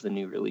all of the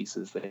new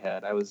releases they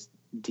had. I was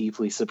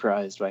deeply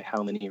surprised by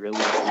how many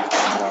releases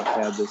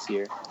Davidoff had this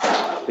year.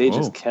 They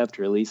just kept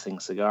releasing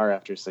cigar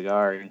after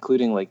cigar,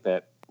 including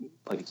that.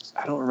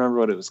 I don't remember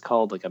what it was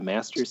called, a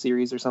master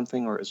series or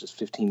something, or it was just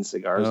 15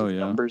 cigars with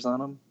numbers on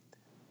them.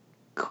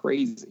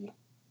 Crazy.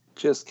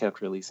 Just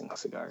kept releasing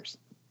cigars.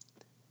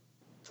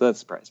 So that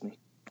surprised me.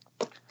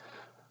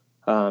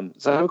 So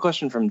I have a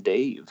question from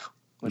Dave,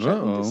 which I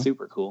think is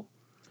super cool.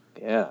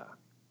 Yeah.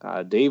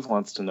 Dave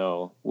wants to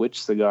know,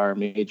 which cigar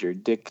made your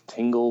dick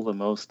tingle the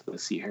most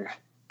this year?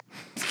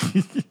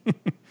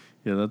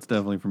 Yeah, that's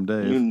definitely from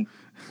Dave.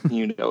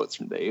 You know it's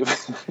from Dave.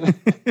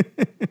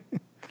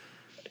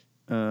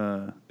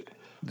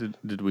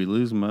 Did we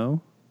lose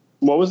Mo?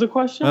 What was the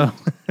question? Oh.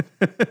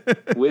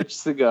 Which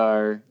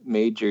cigar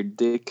made your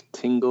dick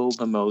tingle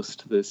the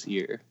most this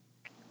year?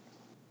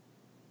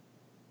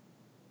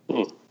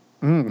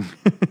 Mm.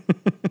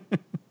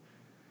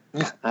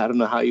 I don't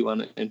know how you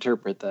want to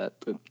interpret that,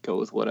 but go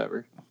with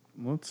whatever.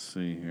 Let's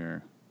see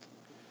here.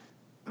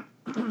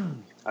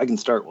 I can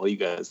start while you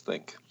guys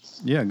think.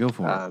 Yeah, go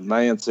for it.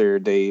 My answer,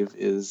 Dave,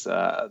 is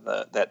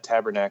that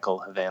Tabernacle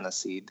Havana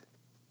Seed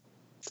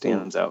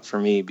stands out for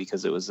me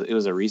because it was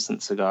a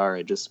recent cigar.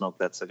 I just smoked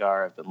that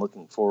cigar. I've been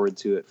looking forward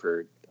to it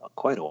for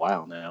quite a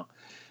while now.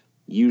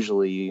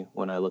 Usually,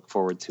 when I look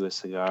forward to a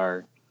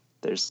cigar,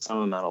 there's some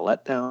amount of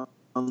letdown,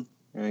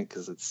 right?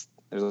 Because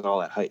there's all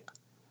that hype.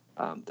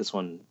 This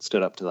one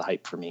stood up to the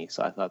hype for me,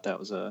 so I thought that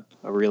was a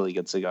really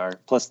good cigar.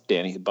 Plus,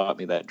 Danny had bought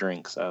me that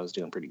drink, so I was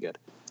doing pretty good.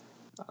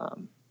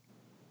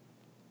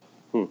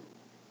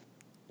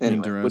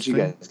 Anyway, what you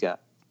guys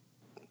got?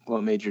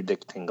 What made your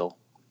dick tingle?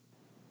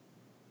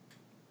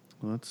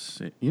 Let's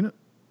see. You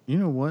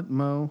know what,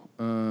 Mo?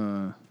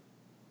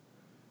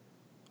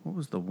 What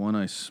was the one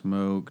I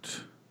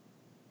smoked?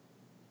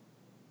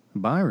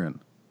 Byron.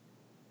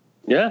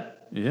 Yeah.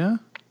 Yeah.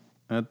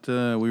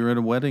 We were at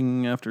a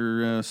wedding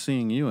after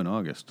seeing you in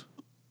August.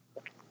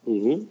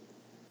 Mm-hmm.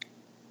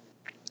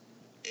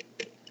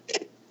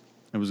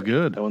 It was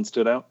good. That one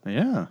stood out?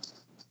 Yeah.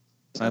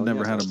 I'd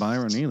never had a bud.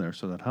 Byron either,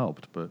 so that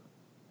helped. But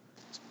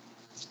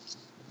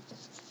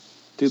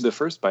Dude, the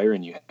first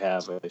Byron you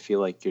have, I feel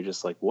like you're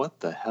just like, what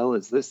the hell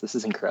is this? This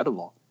is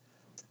incredible.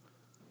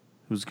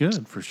 it was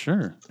good, for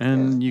sure.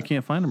 And you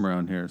can't find them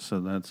around here, so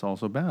that's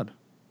also bad.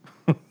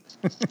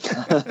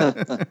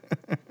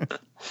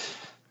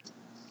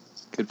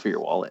 Good for your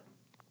wallet.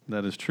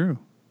 That is true.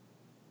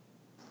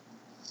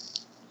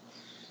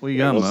 What you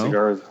got, those Mo?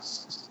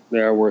 cigars, they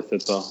are worth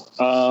it, though.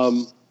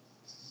 I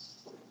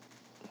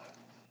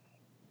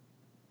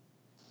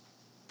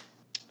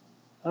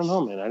don't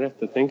know, man. I'd have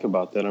to think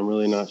about that. I'm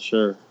really not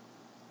sure.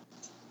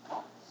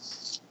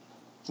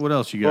 What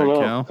else you I don't got,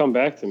 know. Cal? Come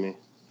back to me.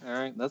 All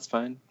right, that's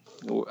fine.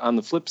 On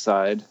the flip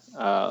side,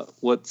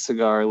 what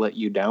cigar let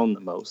you down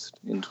the most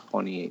in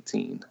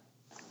 2018?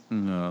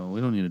 No, we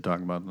don't need to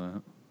talk about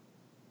that.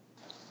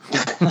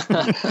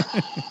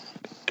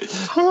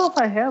 I don't know if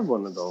I have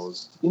one of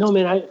those. You know,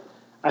 man,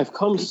 I've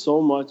come so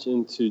much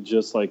into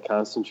just like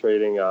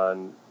concentrating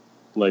on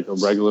like a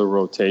regular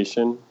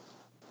rotation.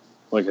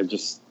 Like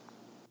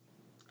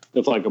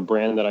if like a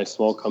brand that I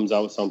smoke comes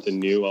out with something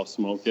new, I'll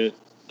smoke it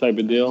type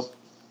of deal.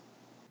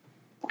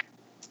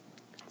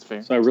 That's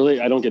fair. So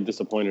I don't get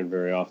disappointed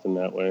very often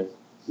that way.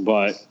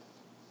 But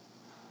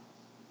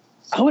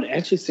I would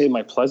actually say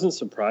my pleasant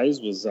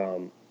surprise was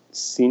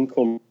Sin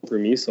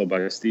Compromiso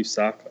by Steve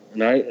Saka.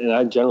 And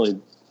I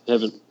generally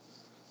haven't.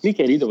 Mi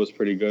Querida was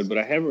pretty good, but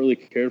I haven't really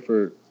cared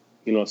for,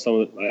 some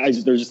of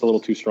they're just a little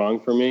too strong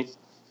for me.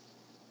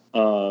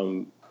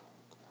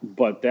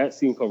 But that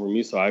Sin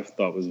Compromiso I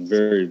thought was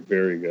very,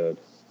 very good.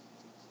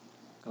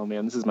 Oh,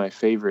 man, this is my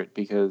favorite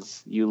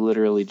because you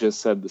literally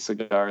just said the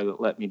cigar that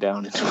let me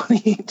down in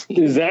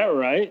 2018. Is that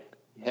right?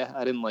 Yeah,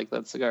 I didn't like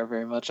that cigar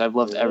very much. I've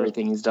loved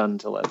everything he's done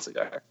until that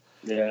cigar.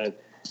 Yeah,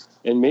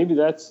 and maybe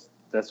that's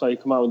why you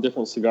come out with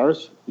different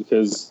cigars,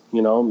 because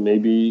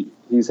maybe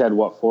he's had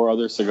 5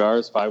 other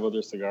cigars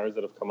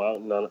that have come out,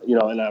 and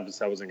and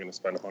obviously I wasn't going to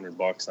spend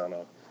 $100 on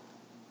a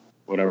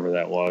whatever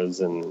that was,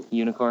 and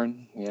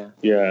Unicorn,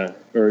 yeah,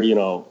 or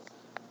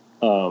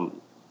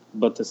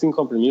but the Sin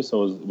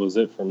Compromiso was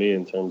it for me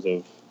in terms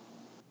of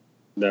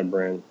that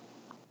brand.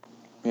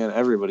 Man,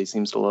 everybody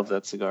seems to love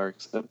that cigar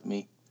except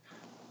me,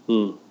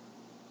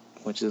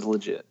 which is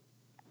legit.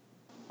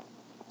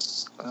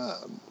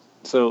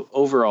 So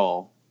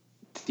overall,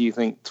 do you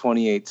think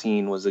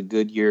 2018 was a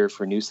good year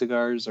for new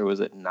cigars, or was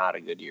it not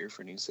a good year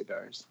for new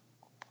cigars?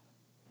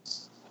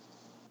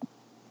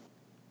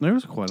 There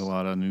was quite a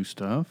lot of new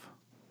stuff.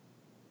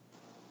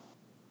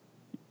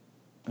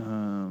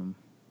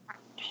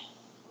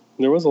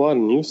 There was a lot of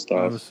new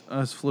stuff. I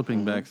was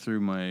flipping back through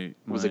my.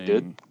 Was it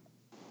good?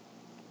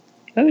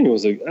 I think it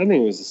was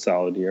a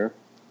solid year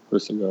for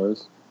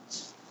cigars.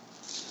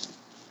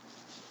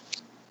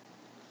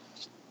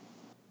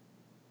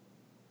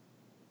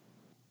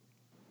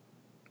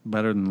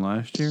 Better than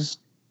last year?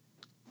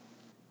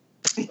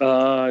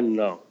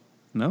 No.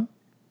 No?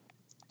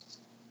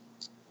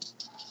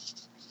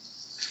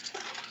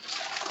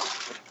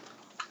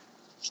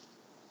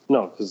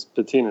 No, because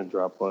Patina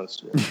dropped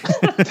last year.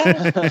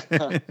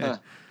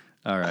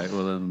 All right,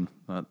 well then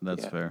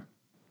that's fair.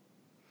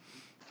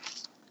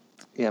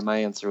 Yeah, my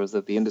answer was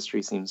that the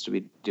industry seems to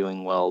be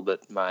doing well,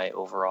 but my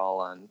overall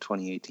on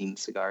 2018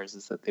 cigars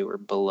is that they were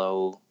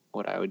below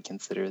what I would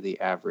consider the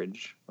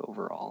average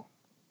overall.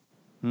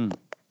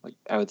 Like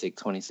I would take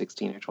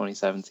 2016 or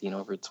 2017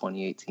 over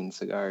 2018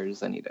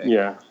 cigars any day.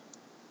 Yeah.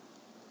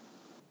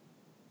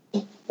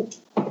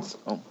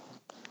 So,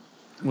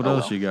 what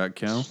else you got,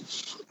 Cal?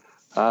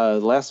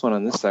 Last one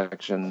on this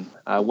section.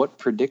 What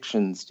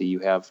predictions do you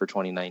have for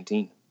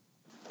 2019?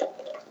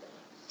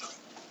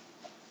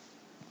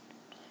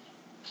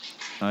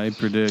 I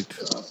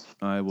predict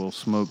I will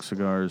smoke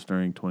cigars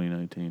during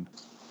 2019.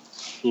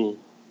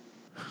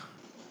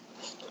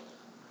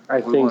 I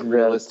We think want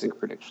realistic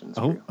predictions.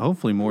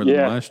 Hopefully more than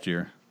last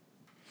year.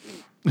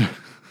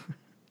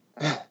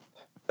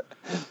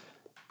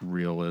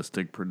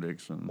 Realistic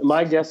predictions.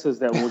 My guess is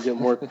that we'll get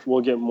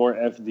more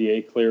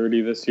FDA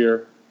clarity this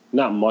year.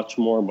 Not much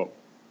more, but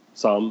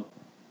some.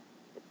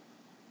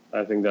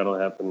 I think that'll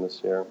happen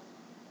this year.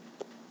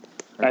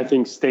 I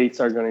think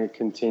states are going to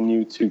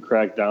continue to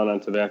crack down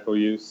on tobacco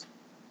use.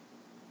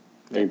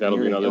 I think that'll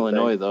be another thing.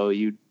 Illinois, though,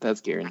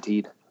 that's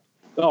guaranteed.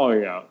 Oh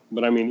yeah,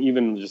 but I mean,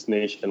 even just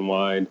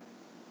nationwide,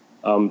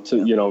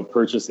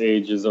 purchase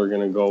ages are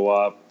going to go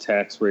up.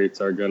 Tax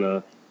rates are going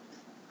to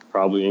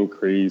probably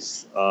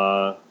increase.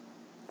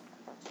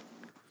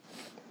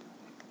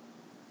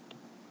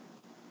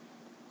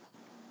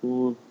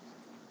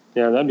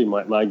 Yeah, that'd be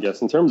my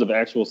guess. In terms of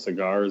actual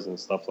cigars and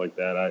stuff like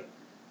that,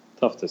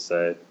 tough to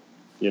say.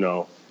 The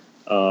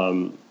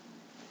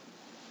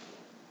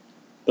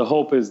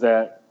hope is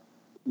that,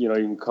 you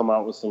can come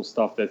out with some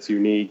stuff that's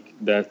unique,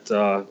 that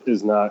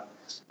is not,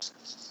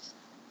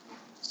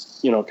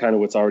 kind of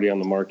what's already on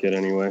the market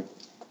anyway.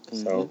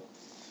 Mm-hmm. So,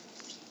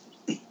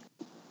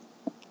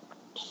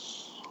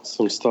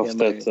 some stuff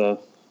that.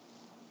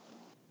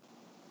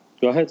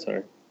 Go ahead,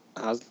 sorry.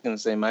 I was going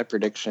to say my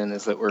prediction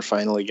is that we're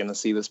finally going to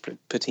see this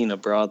patina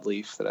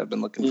broadleaf that I've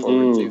been looking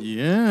forward to.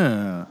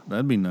 Yeah,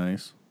 that'd be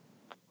nice.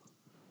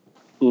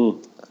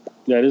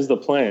 That is the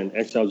plan.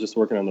 Actually, I was just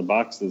working on the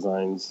box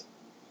designs.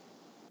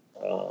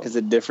 Is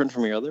it different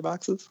from your other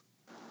boxes?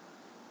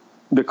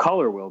 The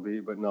color will be,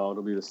 but no,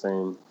 it'll be the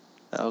same.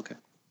 Oh, okay.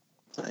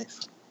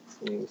 Nice.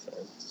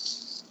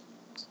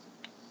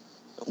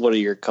 What are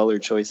your color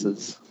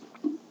choices?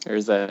 Or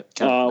is that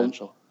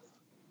confidential?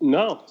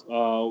 No.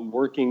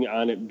 Working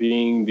on it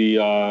being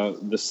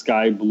the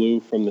sky blue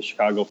from the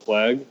Chicago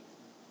flag.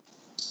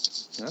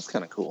 That's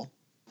kind of cool.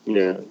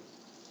 Yeah.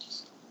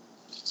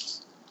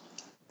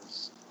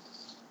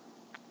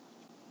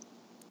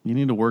 You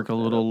need to work a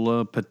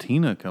little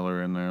patina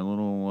color in there. A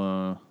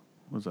little,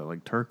 what's that,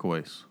 like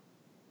turquoise?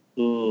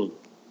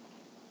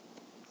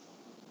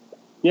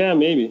 Yeah,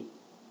 maybe.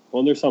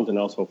 Well, there's something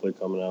else hopefully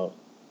coming out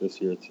this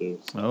year, too.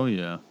 So Oh,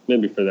 yeah.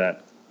 maybe for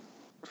that.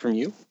 From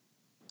you?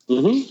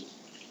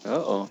 Mm-hmm.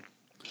 Uh-oh.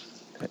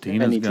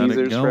 Patina's Any got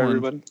teasers it going. for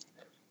everybody?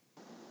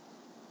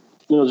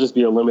 It'll just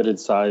be a limited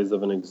size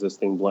of an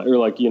existing blend. Or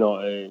like,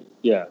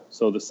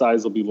 so the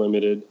size will be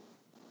limited,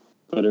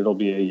 but it'll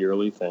be a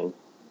yearly thing.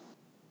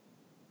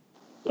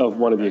 Of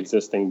one of the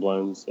existing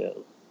blends, yeah.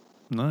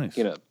 Nice.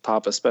 You gonna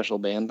pop a special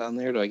band on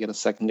there? Do I get a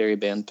secondary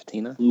band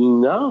patina?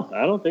 No,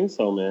 I don't think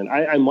so, man.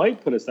 I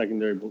might put a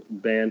secondary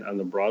band on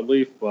the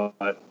broadleaf,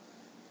 but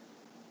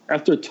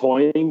after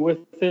toying with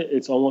it,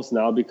 it's almost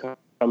now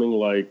becoming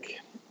like,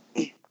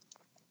 I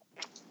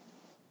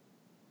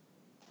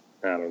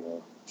don't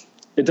know.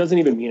 It doesn't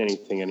even mean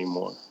anything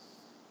anymore.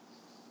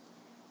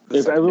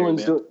 If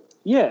everyone's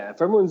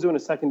doing a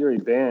secondary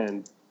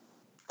band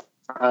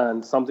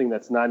on something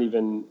that's not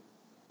even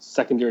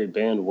secondary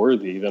band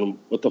worthy, then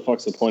what the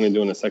fuck's the point of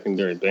doing a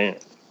secondary band?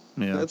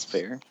 Yeah, that's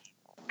fair.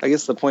 I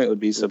guess the point would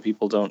be so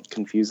people don't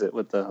confuse it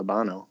with the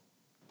Habano.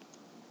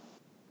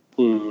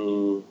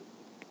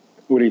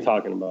 What are you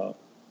talking about?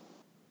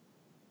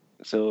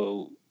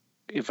 So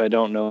if I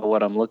don't know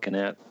what I'm looking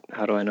at,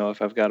 how do I know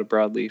if I've got a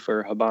broadleaf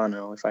or a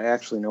Habano? If I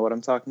actually know what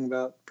I'm talking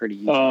about, pretty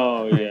easy.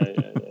 Oh, yeah.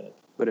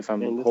 But if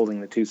I'm holding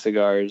the two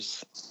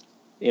cigars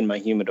in my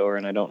humidor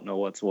and I don't know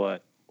what's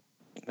what,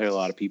 there are a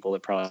lot of people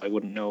that probably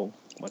wouldn't know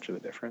much of a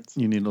difference.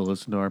 you need to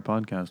listen to our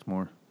podcast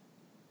more.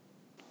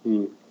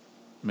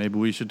 Maybe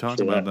we should talk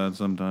about that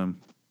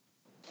sometime.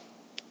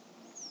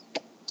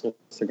 The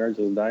cigar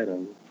just died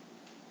on me.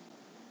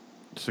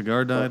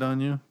 Cigar died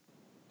on you?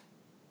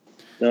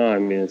 No, I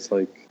mean, it's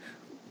like,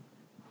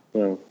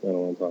 well, I don't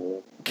want to talk about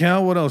it.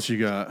 Cal, what else you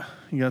got?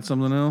 You got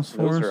something else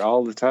for us? Those are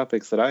all the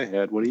topics that I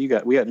had. What do you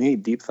got? We got any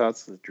deep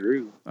thoughts with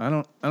Drew? I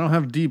don't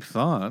have deep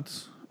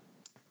thoughts.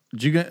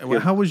 Did you get?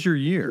 How was your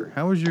year?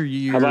 How was your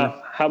year?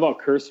 How about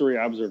cursory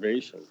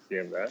observations? Do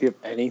you have that? Do you have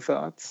any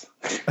thoughts?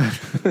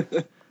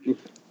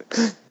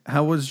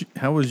 How was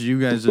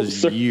you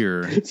guys'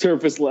 year?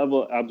 Surface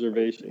level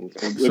observations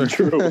with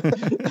Drew.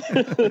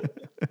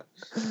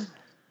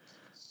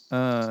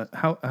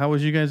 How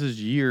was you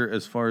guys' year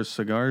as far as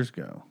cigars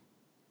go?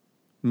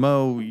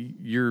 Mo,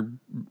 you're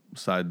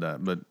side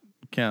that, but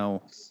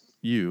Cal,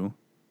 you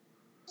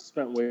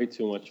spent way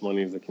too much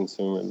money as a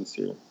consumer this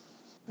year.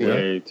 Yeah.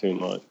 Way too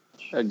much.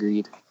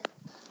 Agreed.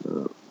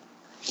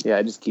 Yeah,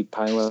 I just keep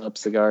piling up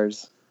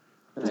cigars.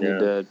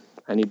 I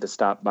need to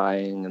stop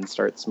buying and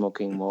start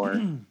smoking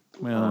more.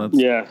 Well, that's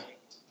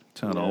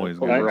how it always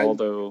goes. Overall,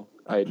 though,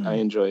 I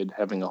enjoyed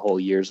having a whole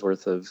year's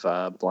worth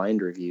of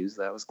blind reviews.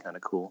 That was kind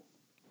of cool.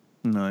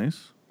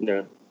 Nice.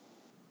 Yeah,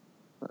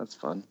 that's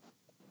fun.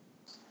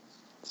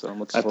 So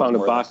I found a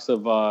box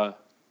of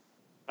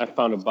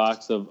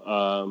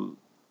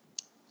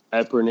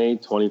Epernay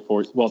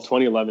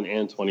 2011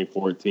 and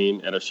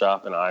 2014 at a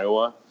shop in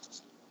Iowa.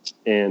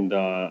 And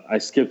I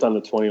skipped on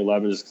the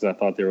 2011 just because I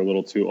thought they were a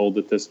little too old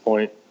at this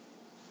point.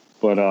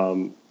 But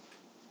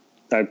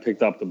I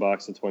picked up the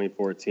box of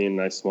 2014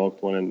 and I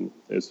smoked one and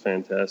it was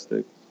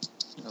fantastic.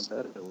 I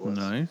bet it was.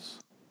 Nice.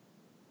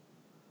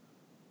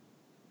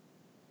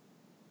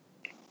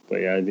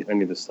 But yeah, I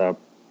need to stop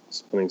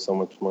spending so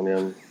much money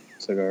on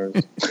cigars.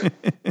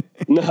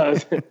 No.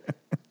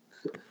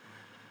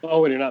 Oh,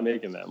 when you're not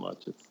making that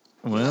much.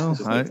 I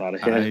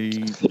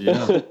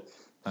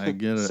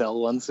get it. Sell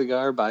one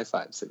cigar, buy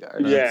 5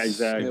 cigars. Yeah,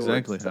 exactly.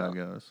 Exactly how it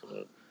goes.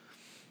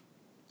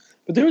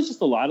 But there was just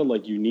a lot of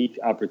like unique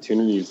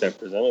opportunities that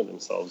presented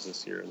themselves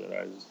this year that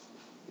I just,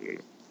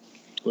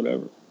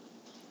 whatever.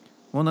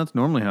 Well, that's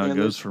normally how it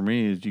goes for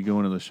me. Is you go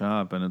into the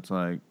shop and it's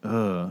like,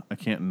 I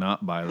can't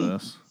not buy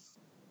this.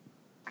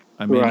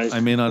 I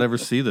may not ever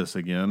see this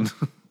again.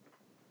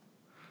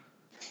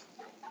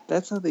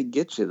 That's how they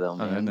get you, though,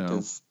 man. I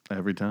know.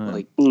 Every time.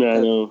 I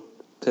know.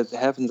 It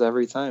happens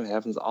every time. It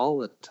happens all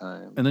the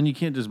time. And then you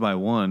can't just buy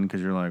one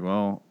because you're like,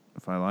 well,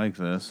 if I like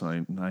this,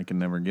 I can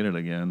never get it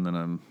again. Then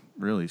I'm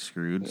really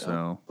screwed. Yeah.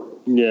 So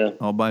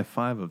I'll buy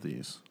 5 of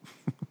these.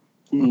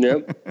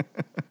 Yep.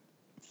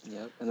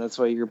 Yep. And that's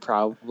why you're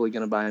probably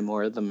going to buy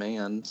more of the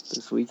Man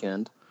this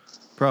weekend.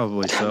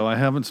 Probably so. I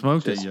haven't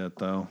smoked it yet,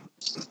 though.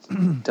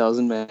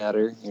 Doesn't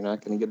matter. You're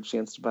not going to get a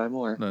chance to buy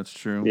more. That's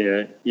true.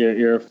 Yeah,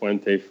 you're a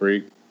Fuente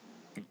freak.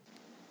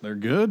 They're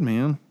good,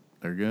 man.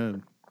 They're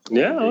good.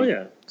 Yeah, oh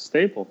yeah,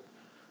 staple.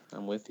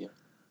 I'm with you.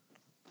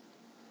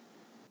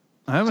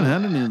 I haven't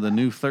had any of the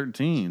new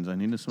 13s. I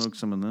need to smoke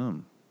some of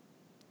them.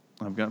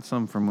 I've got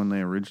some from when they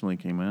originally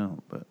came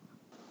out, but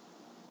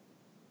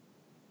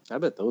I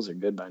bet those are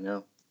good by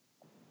now.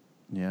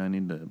 yeah, I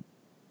need to.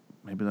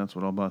 Maybe that's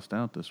what I'll bust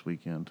out this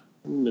weekend.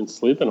 You've been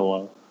sleeping a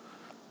while.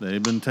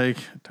 They've been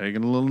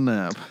taking a little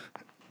nap.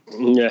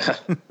 Yeah.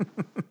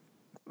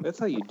 That's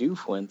how you do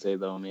Fuente,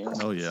 though, man.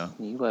 Oh yeah.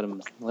 You let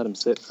them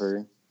sit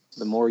for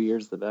the more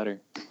years, the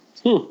better.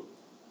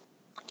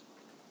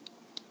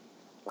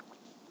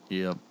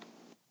 Yep.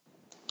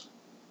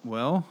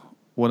 Well,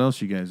 what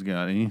else you guys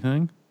got?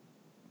 Anything?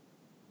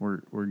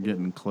 We're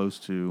getting close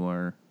to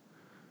our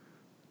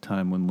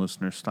time when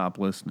listeners stop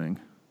listening.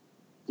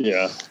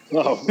 Yeah.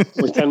 Oh,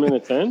 we're 10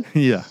 minutes in?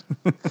 Yeah.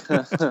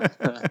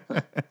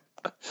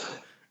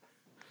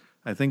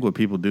 I think what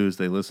people do is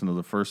they listen to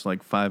the first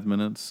 5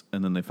 minutes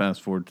and then they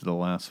fast forward to the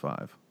last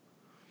 5.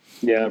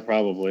 Yeah,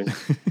 probably.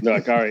 They're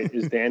like, all right,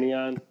 is Danny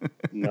on?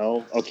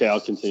 No? Okay, I'll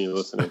continue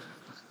listening.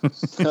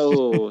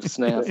 Oh,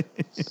 snap.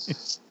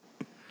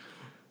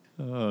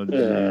 Oh,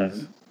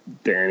 jeez.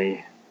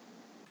 Danny.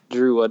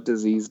 Drew, what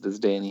disease does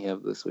Danny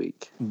have this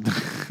week?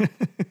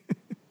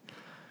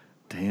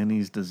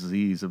 Danny's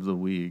disease of the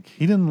week.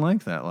 He didn't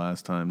like that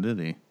last time, did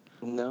he?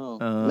 No.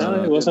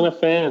 No, he wasn't a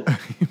fan.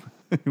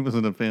 He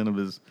wasn't a fan of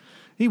his...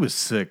 He was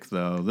sick,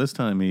 though. This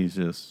time he's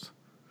just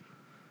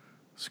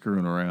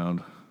screwing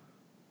around.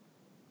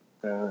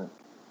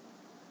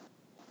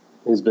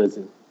 He's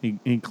busy.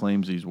 He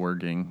claims he's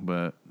working,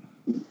 but...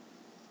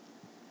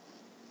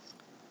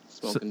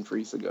 Smoking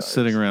free cigars.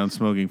 Sitting around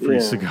smoking free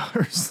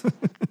cigars.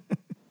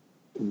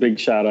 Big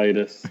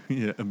shot-itis.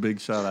 Yeah, a big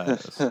shot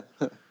at us.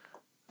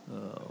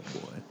 Oh,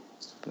 boy.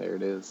 There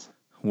it is.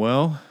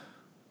 Well,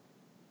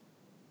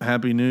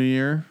 Happy New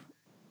Year.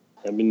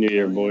 Happy New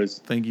Year,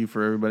 boys. Thank you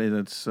for everybody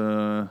that's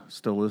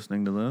still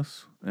listening to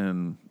this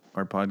and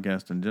our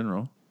podcast in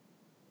general.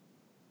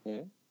 Yeah.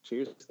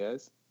 Cheers,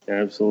 guys.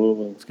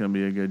 Absolutely. It's going to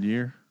be a good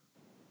year.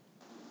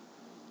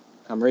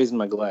 I'm raising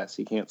my glass.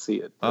 You can't see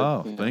it.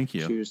 But, thank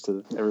you. Cheers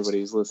to everybody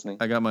who's listening.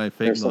 I got my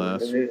fake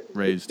glass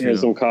raised, too.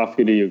 Here's some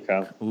coffee to you,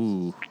 Kyle.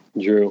 Ooh.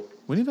 Drew.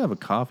 We need to have a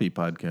coffee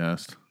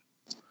podcast.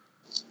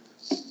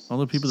 All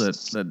the people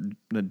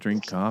that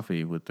drink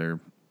coffee with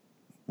their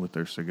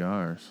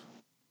cigars.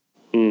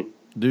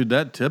 Dude,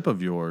 that tip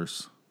of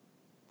yours.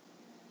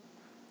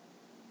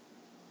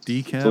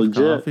 Decaf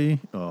coffee?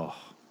 Oh.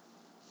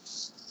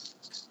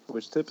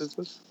 Which tip is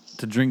this?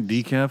 To drink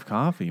decaf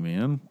coffee,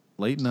 man.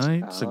 Late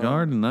night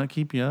cigar to not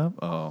keep you up.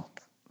 Oh,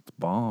 it's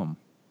bomb.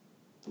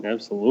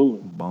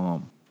 Absolutely.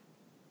 Bomb.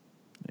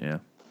 Yeah.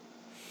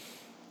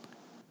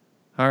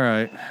 All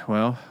right.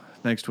 Well,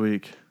 next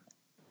week.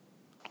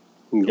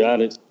 You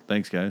got it.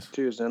 Thanks, guys.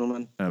 Cheers,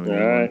 gentlemen. Have a All good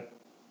one. right.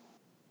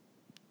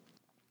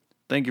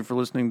 Thank you for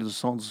listening to the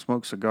Sultans and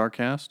Smoke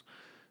Cigarcast.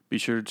 Be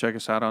sure to check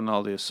us out on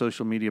all the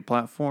social media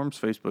platforms,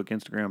 Facebook,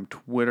 Instagram,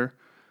 Twitter.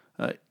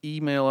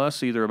 Email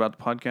us either about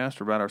the podcast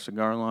or about our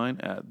cigar line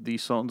at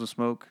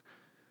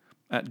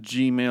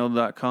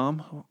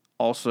thesultansandSmoke@gmail.com.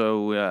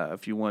 Also,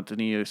 if you want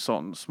any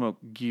Sultan and Smoke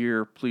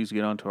gear, please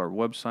get onto our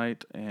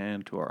website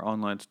and to our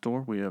online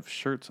store. We have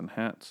shirts and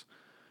hats.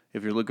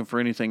 If you're looking for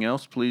anything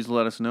else, please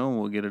let us know and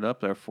we'll get it up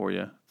there for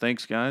you.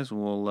 Thanks, guys.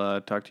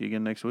 We'll talk to you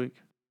again next week.